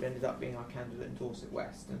went forward ended up being our candidate in Dorset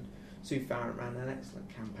West, and Sue Farrant ran an excellent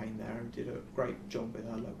campaign there and did a great job with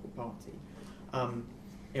her local party.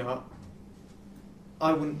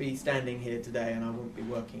 I wouldn't be standing here today, and I wouldn't be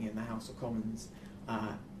working in the House of Commons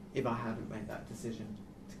if I hadn't made that decision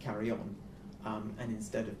to carry on. And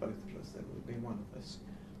instead of both of us, there would have been one of us.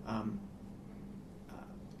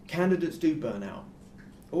 Candidates do burn out.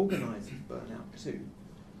 Organisers burn out too.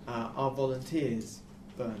 Our volunteers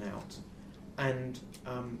burn out. And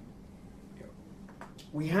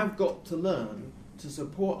we have got to learn to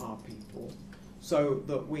support our people so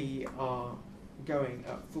that we are going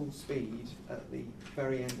at full speed at the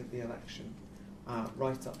very end of the election,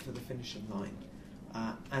 right up to the finishing line.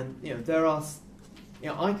 There are...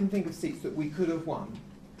 I can think of seats that we could have won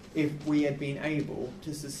if we had been able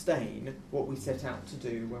to sustain what we set out to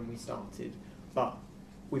do when we started, but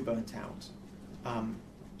we burnt out.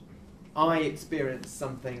 I experienced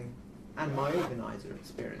something, and my organiser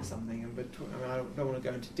experienced something, and I don't want to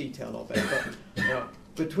go into detail of it, but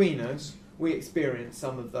between us, we experienced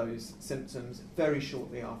some of those symptoms very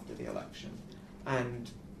shortly after the election. And,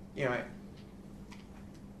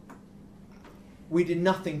 we did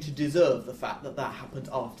nothing to deserve the fact that happened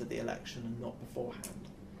after the election and not beforehand.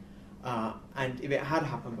 And if it had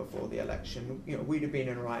happened before the election, we'd have been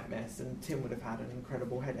in a right mess, and Tim would have had an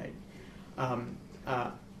incredible headache.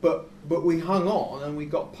 but we hung on and we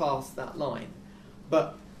got past that line.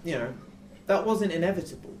 But that wasn't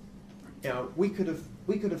inevitable. We could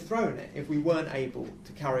have thrown it if we weren't able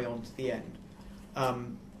to carry on to the end.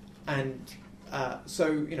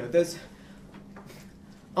 So there's.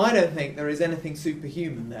 I don't think there is anything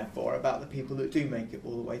superhuman, therefore, about the people that do make it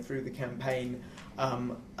all the way through the campaign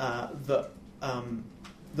that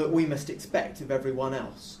we must expect of everyone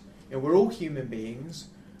else. We're all human beings.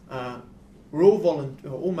 We're all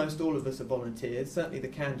almost all of us are volunteers. Certainly, the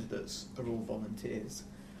candidates are all volunteers,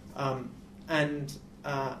 and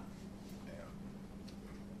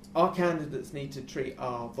our candidates need to treat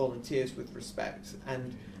our volunteers with respect,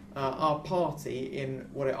 and our party, in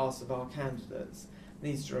what it asks of our candidates,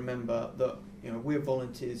 needs to remember that we're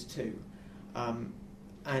volunteers too,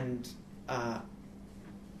 and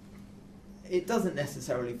it doesn't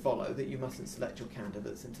necessarily follow that you mustn't select your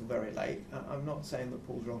candidates until very late. I'm not saying that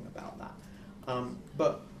Paul's wrong about that,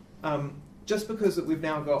 but just because that we've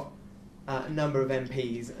now got a number of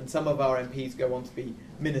MPs, and some of our MPs go on to be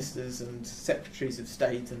ministers and secretaries of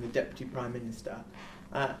state and the deputy prime minister,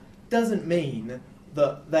 doesn't mean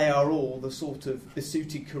that they are all the sort of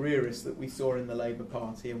besooted careerists that we saw in the Labour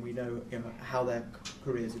Party, and we know, how their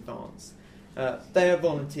careers advance. They are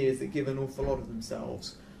volunteers that give an awful lot of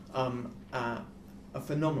themselves, a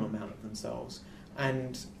phenomenal amount of themselves,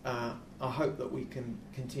 and I hope that we can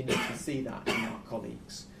continue to see that in our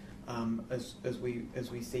colleagues as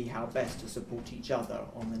we see how best to support each other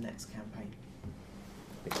on the next campaign.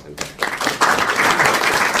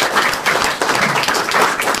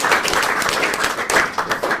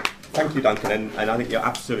 Thank you, Duncan, and I think you're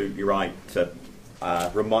absolutely right to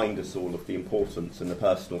remind us all of the importance and the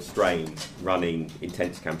personal strain running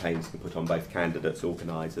intense campaigns can put on both candidates,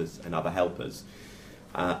 organisers and other helpers.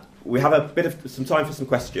 We have some time for some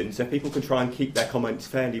questions, so people can try and keep their comments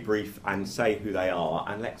fairly brief and say who they are.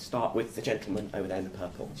 And let's start with the gentleman over there in the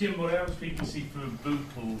purple. Jim Murray, I was BBC for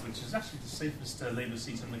Bootle, which is actually the safest Labour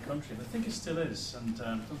seat in the country, and I think it still is. And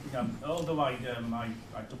although I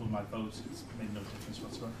doubled my vote, it's made no difference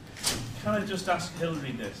whatsoever. Can I just ask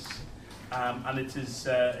Hilary this? And it is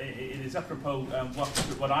apropos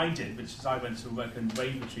what I did, which is I went to work in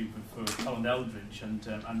Wavertree for Colin Eldridge and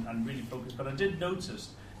really focused. But I did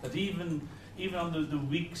notice that even on the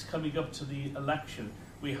weeks coming up to the election,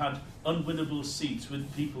 we had unwinnable seats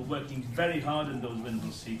with people working very hard in those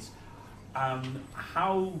winnable seats.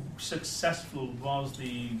 How successful was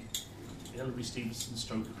the Hilary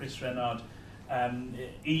Stephenson / Chris Renard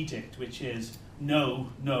edict, which is no,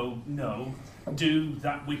 do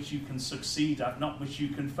that which you can succeed at, not which you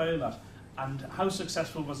can fail at? And how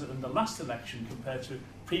successful was it in the last election compared to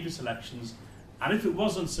previous elections? And if it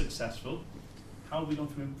wasn't successful, how are we going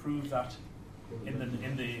to improve that in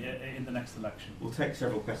the next election? We'll take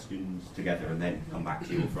several questions together and then come back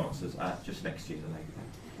to you for answers. Just next to you, the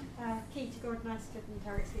lady. Kate Gordon, I stood in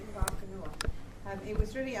Target Street in Barker North. It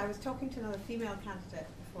was really, I was talking to another female candidate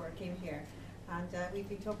before I came here, and we've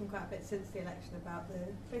been talking quite a bit since the election about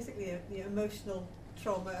basically the emotional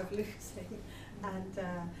trauma of losing. And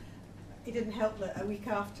it didn't help that a week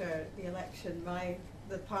after the election,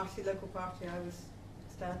 the local party I was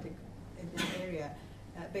standing in that area,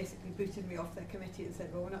 basically booted me off their committee and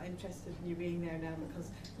said, well, we're not interested in you being there now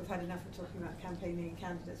because we've had enough of talking about campaigning and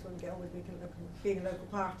candidates won't get on with being a local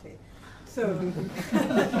party. So,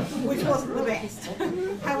 which wasn't the best.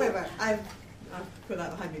 However, I've put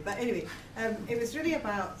that behind me. But anyway, it was really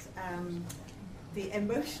about the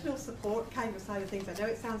emotional support kind of side of things. I know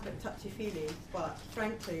it sounds a bit touchy-feely, but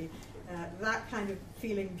frankly, that kind of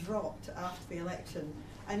feeling dropped after the election.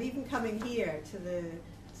 And even coming here to the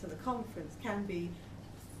conference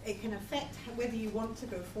it can affect whether you want to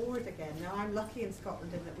go forward again. Now, I'm lucky in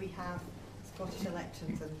Scotland in that we have Scottish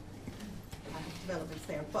elections and developments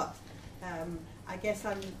there, but I guess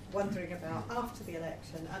I'm wondering about after the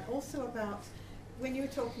election, and also about when you were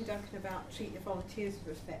talking, Duncan, about treat your volunteers with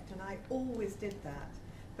respect, and I always did that,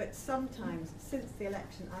 but sometimes since the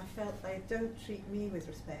election I felt they don't treat me with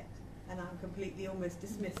respect, and I'm completely almost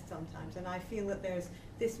dismissed sometimes, and I feel that there's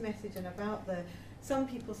this message and about some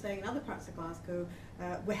people saying in other parts of Glasgow,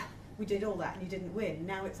 well, we did all that and you didn't win,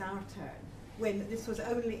 now it's our turn, when this was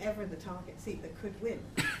only ever the target seat that could win.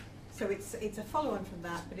 So it's a follow-on from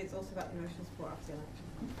that, but it's also about the emotional support after the election.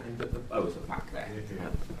 And was at the back there.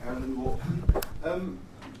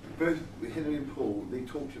 Both Hilary and Paul, they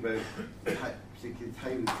talked about particularly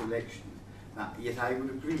time of selection. Yes, I would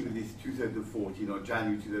agree with this 2014 or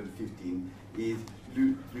January 2015 is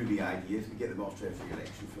loony ideas. We get them after every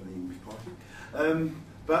election from the English Party.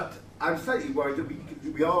 But I'm slightly worried that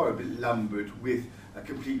we are a bit lumbered with a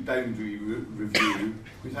complete boundary review,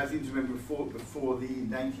 which I seem to remember before the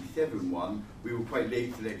 97 one, we were quite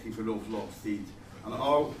late selecting for an awful lot of seats. And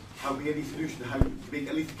have we any solution how to make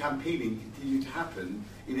at least the campaigning continue to happen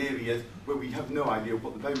in areas where we have no idea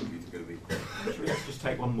what the boundaries are going to be? Let's just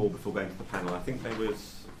take one more before going to the panel. I think there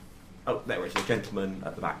was... Oh, there is a gentleman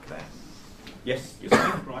at the back there. Yes, you're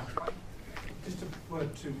saying? Right. Just a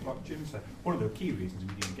word to what Jim said. One of the key reasons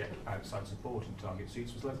we didn't get outside support in target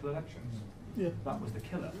seats was local elections. Yeah. That was the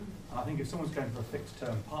killer. And I think if someone's going for a fixed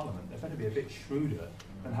term parliament, they better be a bit shrewder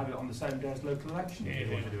and have it on the same day as local elections if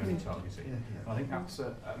they want to do any targeting. I think that's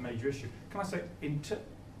a major issue. Can I say,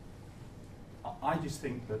 I just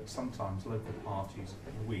think that sometimes local parties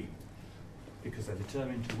win because they're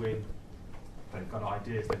determined to win, they've got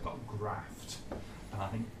ideas, they've got graft. And I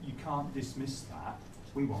think you can't dismiss that.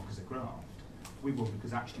 We won because of graft. We won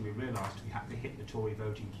because actually we realised we had to hit the Tory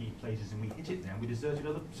vote in key places, and we hit it there, and we deserted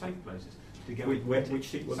other safe places to go. Which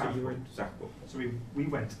seat was it you were in? Southport. So we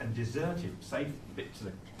went and deserted safe bits of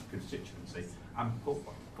the constituency and put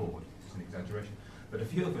forward. It's an exaggeration, but a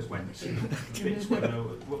few of us went to bits where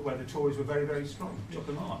the Tories were very, very strong, took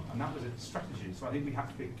them on, and that was a strategy. So I think we have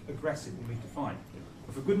to be aggressive when we define.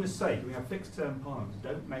 But for goodness sake, we have fixed-term parliaments.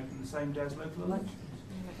 Don't make them the same day as local elections.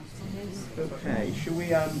 Okay, shall we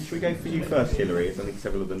go for you first, Hilary, as I think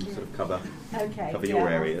several of them sort of cover your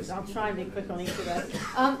areas. I'll try and be quick on each of those.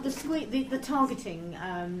 The targeting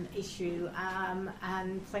issue,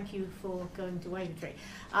 and thank you for going to Wavertree.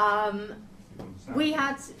 We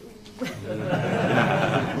had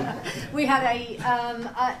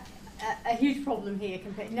a huge problem here.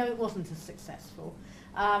 No, it wasn't as successful.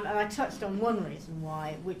 And I touched on one reason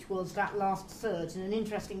why, which was that last surge. And an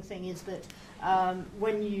interesting thing is that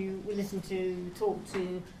when you talk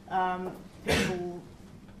to people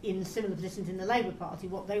in similar positions in the Labour Party,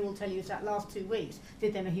 what they will tell you is that last 2 weeks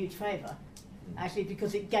did them a huge favour, actually,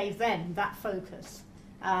 because it gave them that focus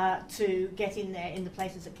to get in there in the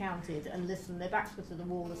places that counted and listen. Their backs were to the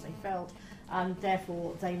wall as they felt, and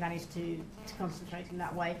therefore they managed to concentrate in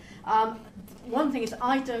that way. One thing is,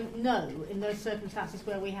 I don't know, in those circumstances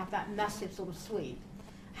where we have that massive sort of sweep,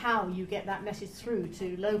 how you get that message through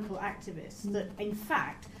to local activists that, in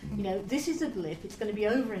fact, this is a blip, it's going to be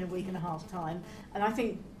over in a week and a half time. And I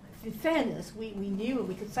think, in fairness, we knew, and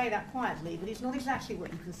we could say that quietly, but it's not exactly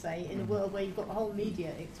what you can say in a world where you've got the whole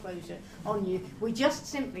media exposure on you. We just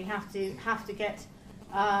simply have to get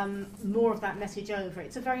more of that message over.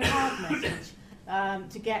 It's a very hard message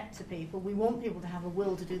to get to people. We want people to have a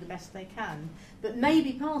will to do the best they can. But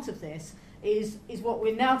maybe part of this is what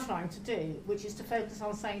we're now trying to do, which is to focus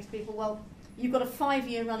on saying to people, well, you've got a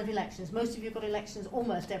 5-year run of elections. Most of you have got elections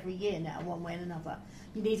almost every year now, one way or another.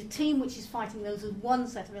 You need a team which is fighting those as one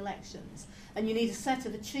set of elections, and you need a set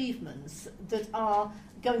of achievements that are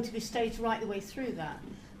going to be staged right the way through that.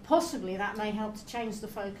 Possibly that may help to change the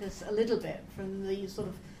focus a little bit from the sort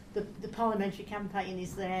of the parliamentary campaign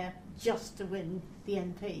is there just to win the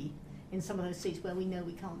MP in some of those seats where we know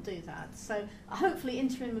we can't do that. So hopefully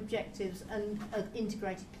interim objectives and an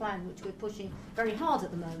integrated plan, which we're pushing very hard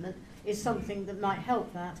at the moment, is something that might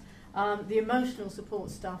help that. The emotional support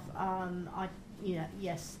stuff,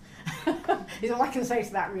 yes, is all I can say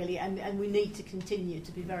to that really, and we need to continue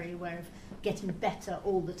to be very aware of getting better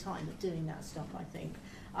all the time at doing that stuff, I think.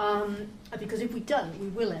 Because if we don't, we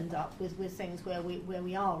will end up with things where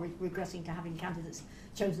we are regressing to having candidates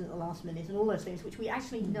chosen at the last minute and all those things which we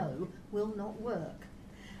actually know will not work.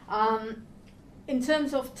 In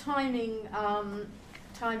terms of timing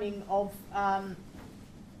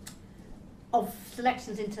of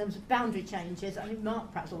selections in terms of boundary changes, I think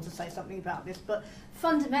Mark perhaps wants to say something about this, but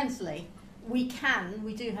fundamentally we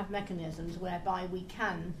do have mechanisms whereby we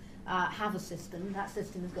can have a system. That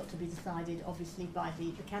system has got to be decided obviously by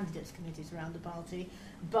the candidates committees around the party,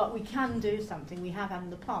 but we can do something. We have had in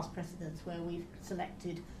the past precedents where we've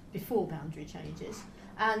selected before boundary changes,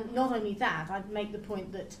 and not only that, I'd make the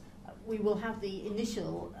point that we will have the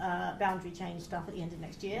initial boundary change stuff at the end of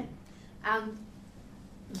next year, and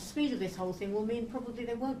the speed of this whole thing will mean probably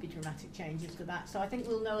there won't be dramatic changes to that. So I think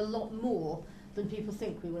we'll know a lot more than people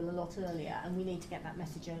think we will a lot earlier, and we need to get that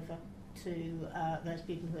message over to those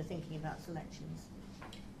people who are thinking about selections.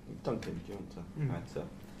 Duncan, do you want to add to?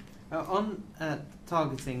 On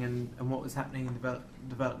targeting and what was happening in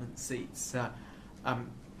development seats,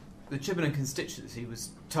 the Chippenham constituency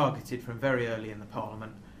was targeted from very early in the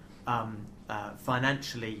Parliament,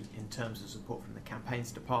 financially in terms of support from the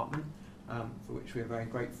campaigns department, for which we are very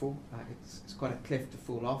grateful. It's quite a cliff to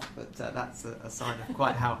fall off, but that's a sign of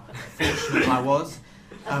quite how fortunate I was.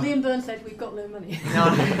 As Liam Byrne said, we've got no money.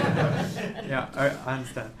 Yeah, I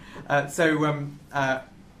understand.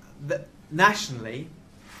 nationally,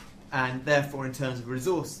 and therefore in terms of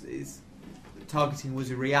resources, targeting was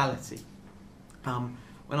a reality.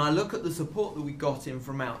 When I look at the support that we got in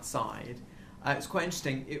from outside, it's quite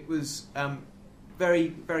interesting. It was very,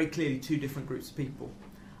 very clearly two different groups of people.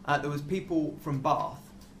 There was people from Bath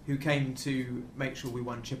who came to make sure we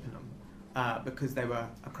won Chippenham because they were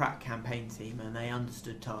a crack campaign team and they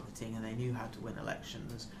understood targeting and they knew how to win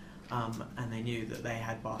elections, and they knew that they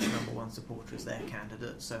had Bath's #1 supporter as their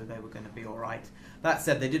candidate, so they were going to be all right. That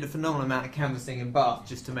said, they did a phenomenal amount of canvassing in Bath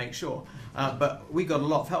just to make sure, but we got a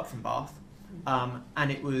lot of help from Bath,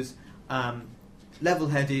 and it was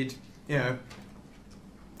level-headed. You know,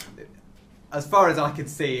 as far as I could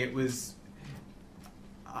see, it was.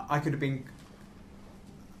 I could have been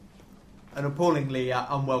an appallingly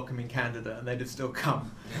unwelcoming candidate, and they'd have still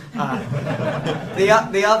come.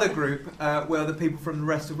 The other group were the people from the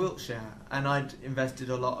rest of Wiltshire, and I'd invested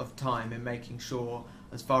a lot of time in making sure,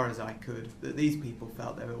 as far as I could, that these people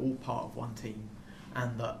felt they were all part of one team,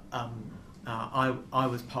 and that I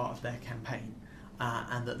was part of their campaign,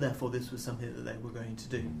 and that therefore this was something that they were going to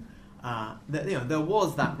do. There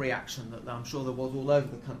was that reaction that I'm sure there was all over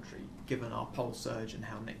the country, given our poll surge and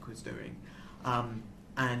how Nick was doing,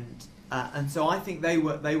 and so I think they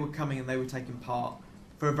were coming and they were taking part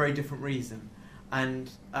for a very different reason,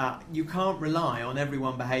 and you can't rely on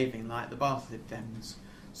everyone behaving like the Bath Lib Dems.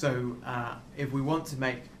 So if we want to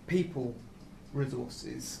make people,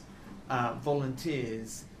 resources,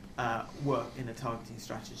 volunteers work in a targeting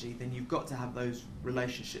strategy, then you've got to have those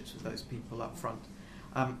relationships with those people up front.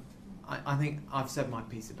 I think I've said my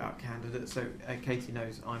piece about candidates, so Katie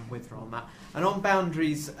knows I'm with her on that. And on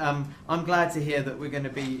boundaries, I'm glad to hear that we're going to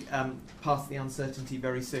be past the uncertainty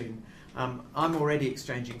very soon. I'm already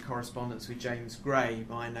exchanging correspondence with James Gray,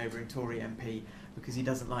 my neighbouring Tory MP, because he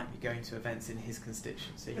doesn't like me going to events in his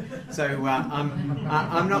constituency. So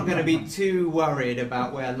I'm not going to be too worried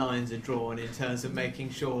about where lines are drawn in terms of making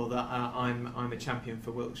sure that I'm a champion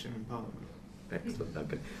for Wiltshire in Parliament. Excellent,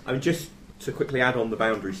 Duncan. I mean, just to quickly add on the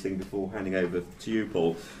boundaries thing before handing over to you,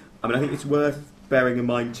 Paul, I mean, I think it's worth bearing in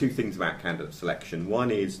mind two things about candidate selection. One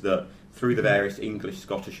is that through the various English,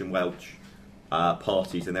 Scottish and Welsh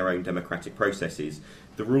parties and their own democratic processes,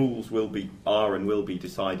 the rules will be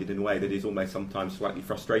decided in a way that is almost sometimes slightly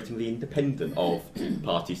frustratingly independent of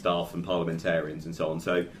party staff and parliamentarians and so on.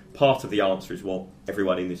 So part of the answer is what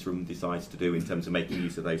everyone in this room decides to do in terms of making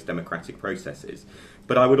use of those democratic processes.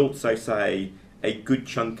 But I would also say a good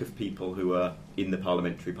chunk of people who are in the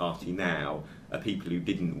parliamentary party now are people who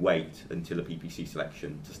didn't wait until a PPC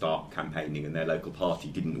selection to start campaigning, and their local party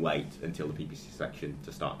didn't wait until the PPC selection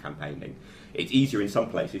to start campaigning. It's easier in some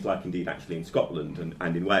places, like indeed actually in Scotland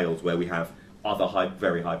and in Wales, where we have other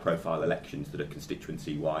very high profile elections that are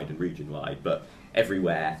constituency wide and region wide, but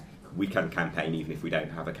everywhere we can campaign even if we don't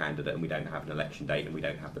have a candidate and we don't have an election date and we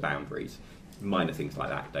don't have the boundaries. Minor things like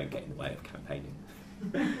that don't get in the way of campaigning.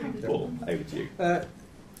 Paul, over to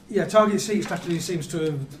you. Target seat strategy seems to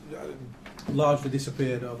have largely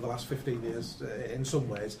disappeared over the last 15 years in some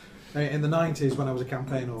ways. In the 90s, when I was a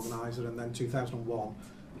campaign organiser, and then 2001,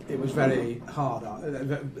 it was very hard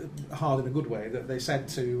in a good way, that they said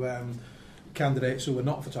to candidates who were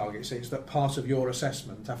not for target seats that part of your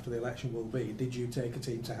assessment after the election will be, did you take a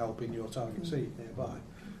team to help in your target seat nearby?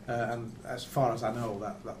 And as far as I know,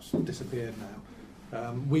 that's disappeared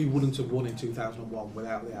now. We wouldn't have won in 2001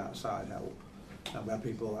 without the outside help. And we had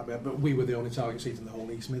people, but we were the only target seat in the whole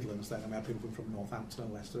East Midlands then, and we had people from Northampton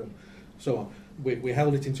and Leicester and so on. We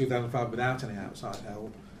held it in 2005 without any outside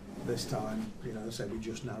help. This time, they said we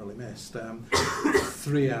just narrowly missed.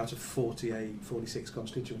 3 out of 46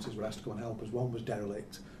 constituencies were asked to go and help us. One was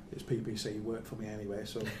derelict. It's PPC, worked for me anyway,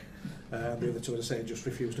 so the other two, as I say, just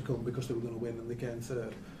refused to come because they were going to win, and they came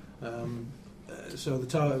third. So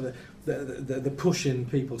the pushing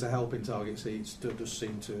people to help in target seats does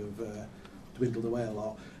seem to have dwindled away a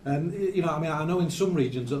lot. And I know in some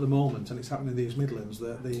regions at the moment, and it's happening in the East Midlands,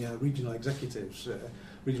 that the regional executives,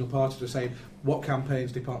 regional parties are saying what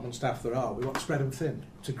campaigns department staff there are. We want to spread them thin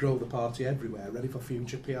to grow the party everywhere, ready for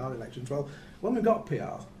future PR elections. Well, when we've got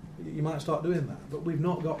PR, you might start doing that, but we've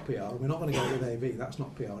not got PR. We're not going to go with AV. That's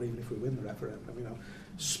not PR, even if we win the referendum.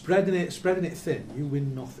 Spreading it thin, you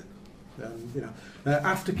win nothing.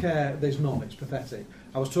 Aftercare, there's none. It's pathetic.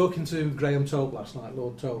 I was talking to Graham Tope last night,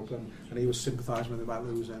 Lord Tope, and he was sympathising with me about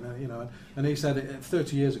losing. And he said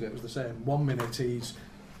 30 years ago it was the same. 1 minute he's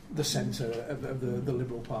the centre of the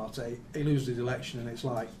Liberal Party. He loses his election, and it's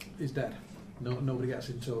like he's dead. Nobody gets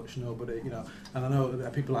in touch. Nobody, And I know there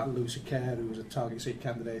are people like Lucy Kerr, who was a target seat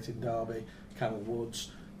candidate in Derby, Carol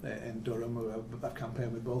Woods. in Durham, who I've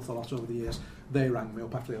campaigned with both a lot over the years. They rang me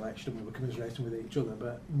up after the election, we were commiserating with each other,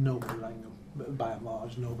 but nobody rang them. But by and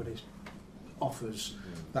large, nobody offers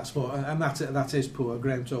that support, and that is poor.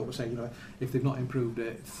 Graham Tope was saying, if they've not improved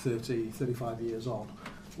it 30, 35 years on,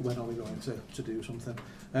 when are we going to do something?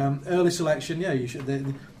 Early selection,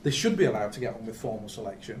 they should be allowed to get on with formal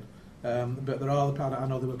selection. But there are I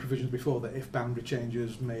know there were provisions before that if boundary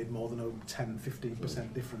changes made more than a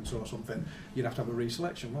 10-15% difference or something, you'd have to have a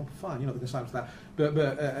reselection. Well, fine, they can sign for that. But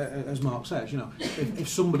as Mark says, if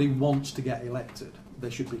somebody wants to get elected, they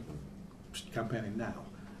should be campaigning now.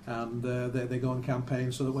 And they go and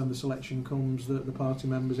campaign so that when the selection comes, the party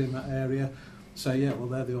members in that area say, yeah, well,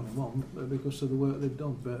 they're the only one because of the work they've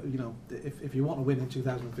done. But, if you want to win in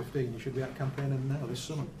 2015, you should be out campaigning now this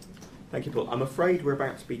summer. Thank you, Paul. I'm afraid we're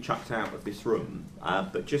about to be chucked out of this room,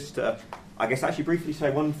 but just, I guess, actually briefly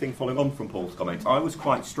say one thing following on from Paul's comments. I was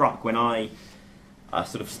quite struck when I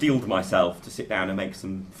sort of steeled myself to sit down and make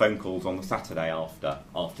some phone calls on the Saturday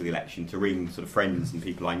after the election to ring sort of friends and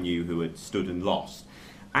people I knew who had stood and lost.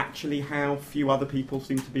 Actually, how few other people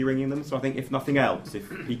seem to be ringing them. So I think, if nothing else, if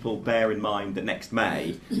people bear in mind that next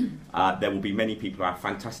May there will be many people who have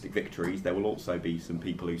fantastic victories, there will also be some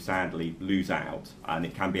people who sadly lose out, and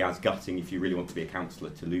it can be as gutting if you really want to be a councillor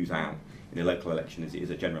to lose out in a local election as it is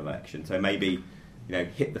a general election. So maybe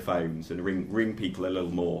hit the phones and ring people a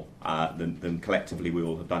little more than collectively we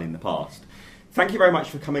all have done in the past. Thank you very much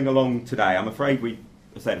for coming along today. I'm afraid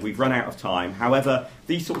we've run out of time. However,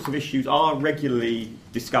 these sorts of issues are regularly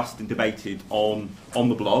discussed and debated on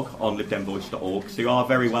the blog, on libdemvoice.org, so you are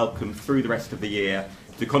very welcome through the rest of the year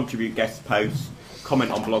to contribute guest posts,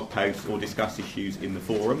 comment on blog posts, or discuss issues in the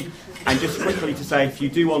forum. And just quickly to say, if you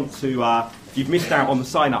do want to, if you've missed out on the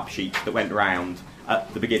sign-up sheets that went around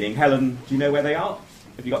at the beginning, Helen, do you know where they are?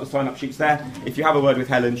 Have you got the sign-up sheets there? If you have a word with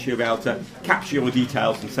Helen, she'll be able to capture your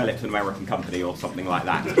details and sell it to an American company or something like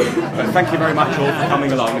that. But thank you very much all for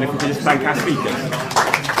coming along, and if we could just thank our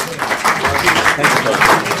speakers.